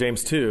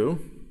 James 2.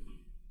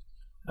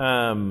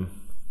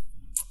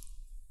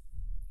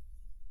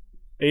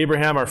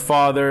 Abraham, our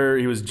father,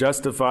 he was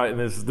justified, and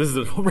this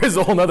raises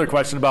a whole other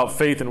question about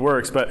faith and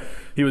works, but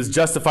he was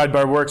justified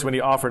by works when he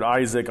offered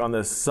Isaac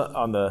his son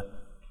on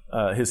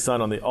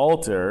the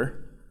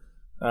altar.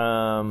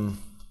 I'm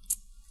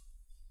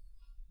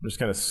just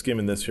kind of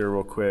skimming this here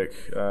real quick.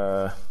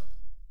 So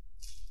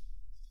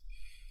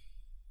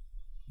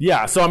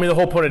the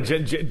whole point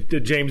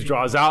that James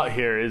draws out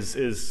here is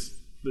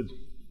that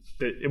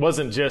it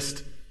wasn't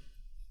just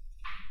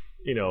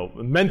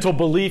mental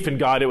belief in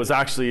God. It was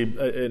actually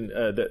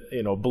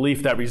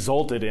belief that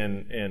resulted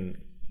in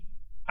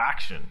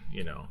action.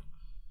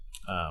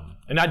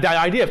 And that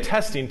idea of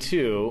testing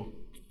too.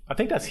 I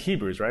think that's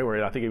Hebrews, right?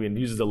 Where I think it even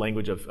uses the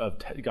language of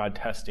God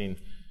testing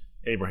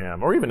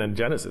Abraham, or even in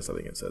Genesis, I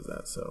think it says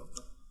that. So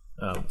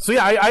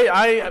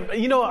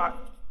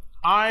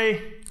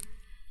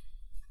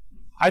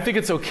I think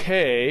it's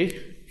okay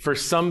for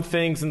some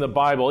things in the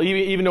Bible,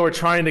 even though we're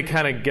trying to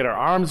kind of get our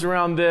arms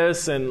around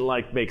this and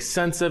like make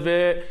sense of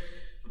it,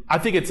 I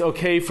think it's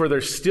okay for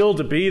there still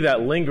to be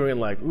that lingering,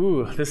 like,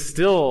 ooh, I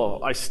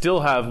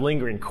still have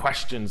lingering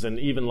questions and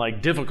even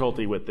like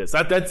difficulty with this.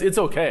 It's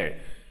okay.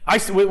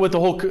 With the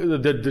whole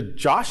the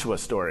Joshua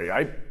story,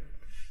 I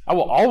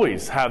will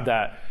always have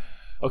that.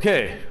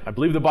 Okay, I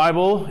believe the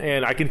Bible,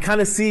 and I can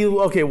kind of see,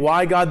 okay,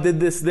 why God did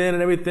this then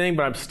and everything,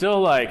 but I'm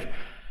still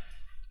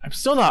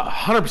not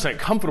 100%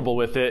 comfortable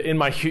with it in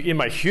my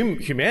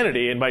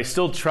humanity, and I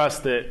still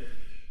trust that,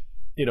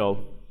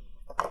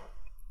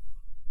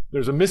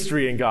 there's a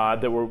mystery in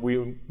God that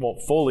we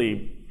won't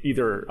fully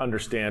either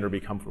understand or be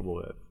comfortable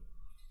with.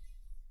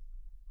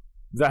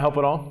 Does that help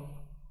at all?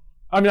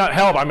 I mean, not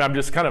help. I'm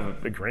just kind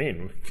of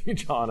agreeing with you,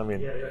 John. I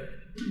mean, yeah.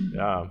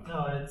 No,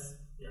 it's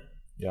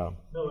yeah.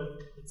 No,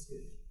 it's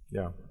good.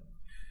 Yeah.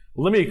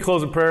 Well, let me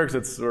close in prayer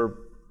because we're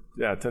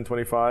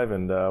 10:25,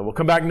 and we'll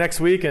come back next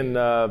week and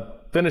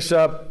finish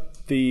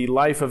up the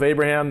life of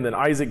Abraham, then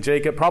Isaac,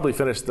 Jacob. Probably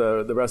finish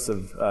the rest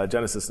of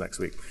Genesis next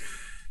week.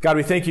 God,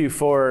 we thank you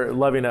for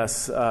loving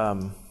us,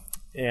 Lord,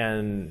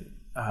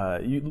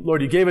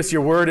 you gave us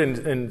your word,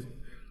 and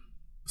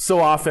so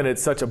often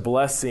it's such a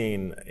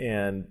blessing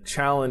and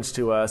challenge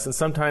to us, and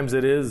sometimes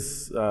it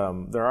is.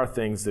 There are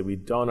things that we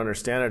don't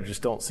understand or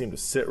just don't seem to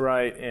sit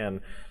right, and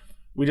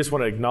we just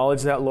want to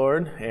acknowledge that,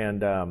 Lord,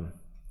 and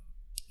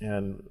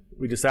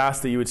we just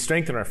ask that you would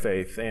strengthen our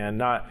faith, and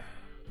not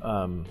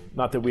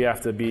that we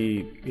have to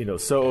be,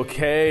 so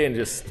okay and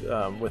just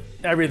with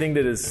everything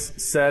that is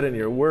said in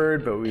your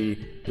word, but we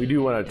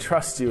do want to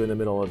trust you in the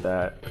middle of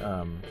that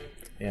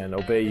and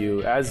obey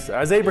you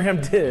as Abraham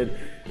did,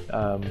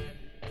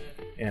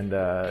 and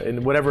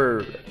in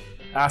whatever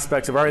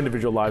aspects of our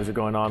individual lives are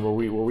going on where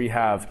we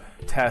have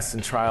tests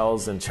and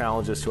trials and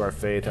challenges to our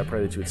faith. I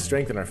pray that you would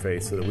strengthen our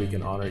faith so that we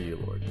can honor you,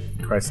 Lord.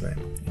 In Christ's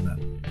name,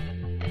 amen.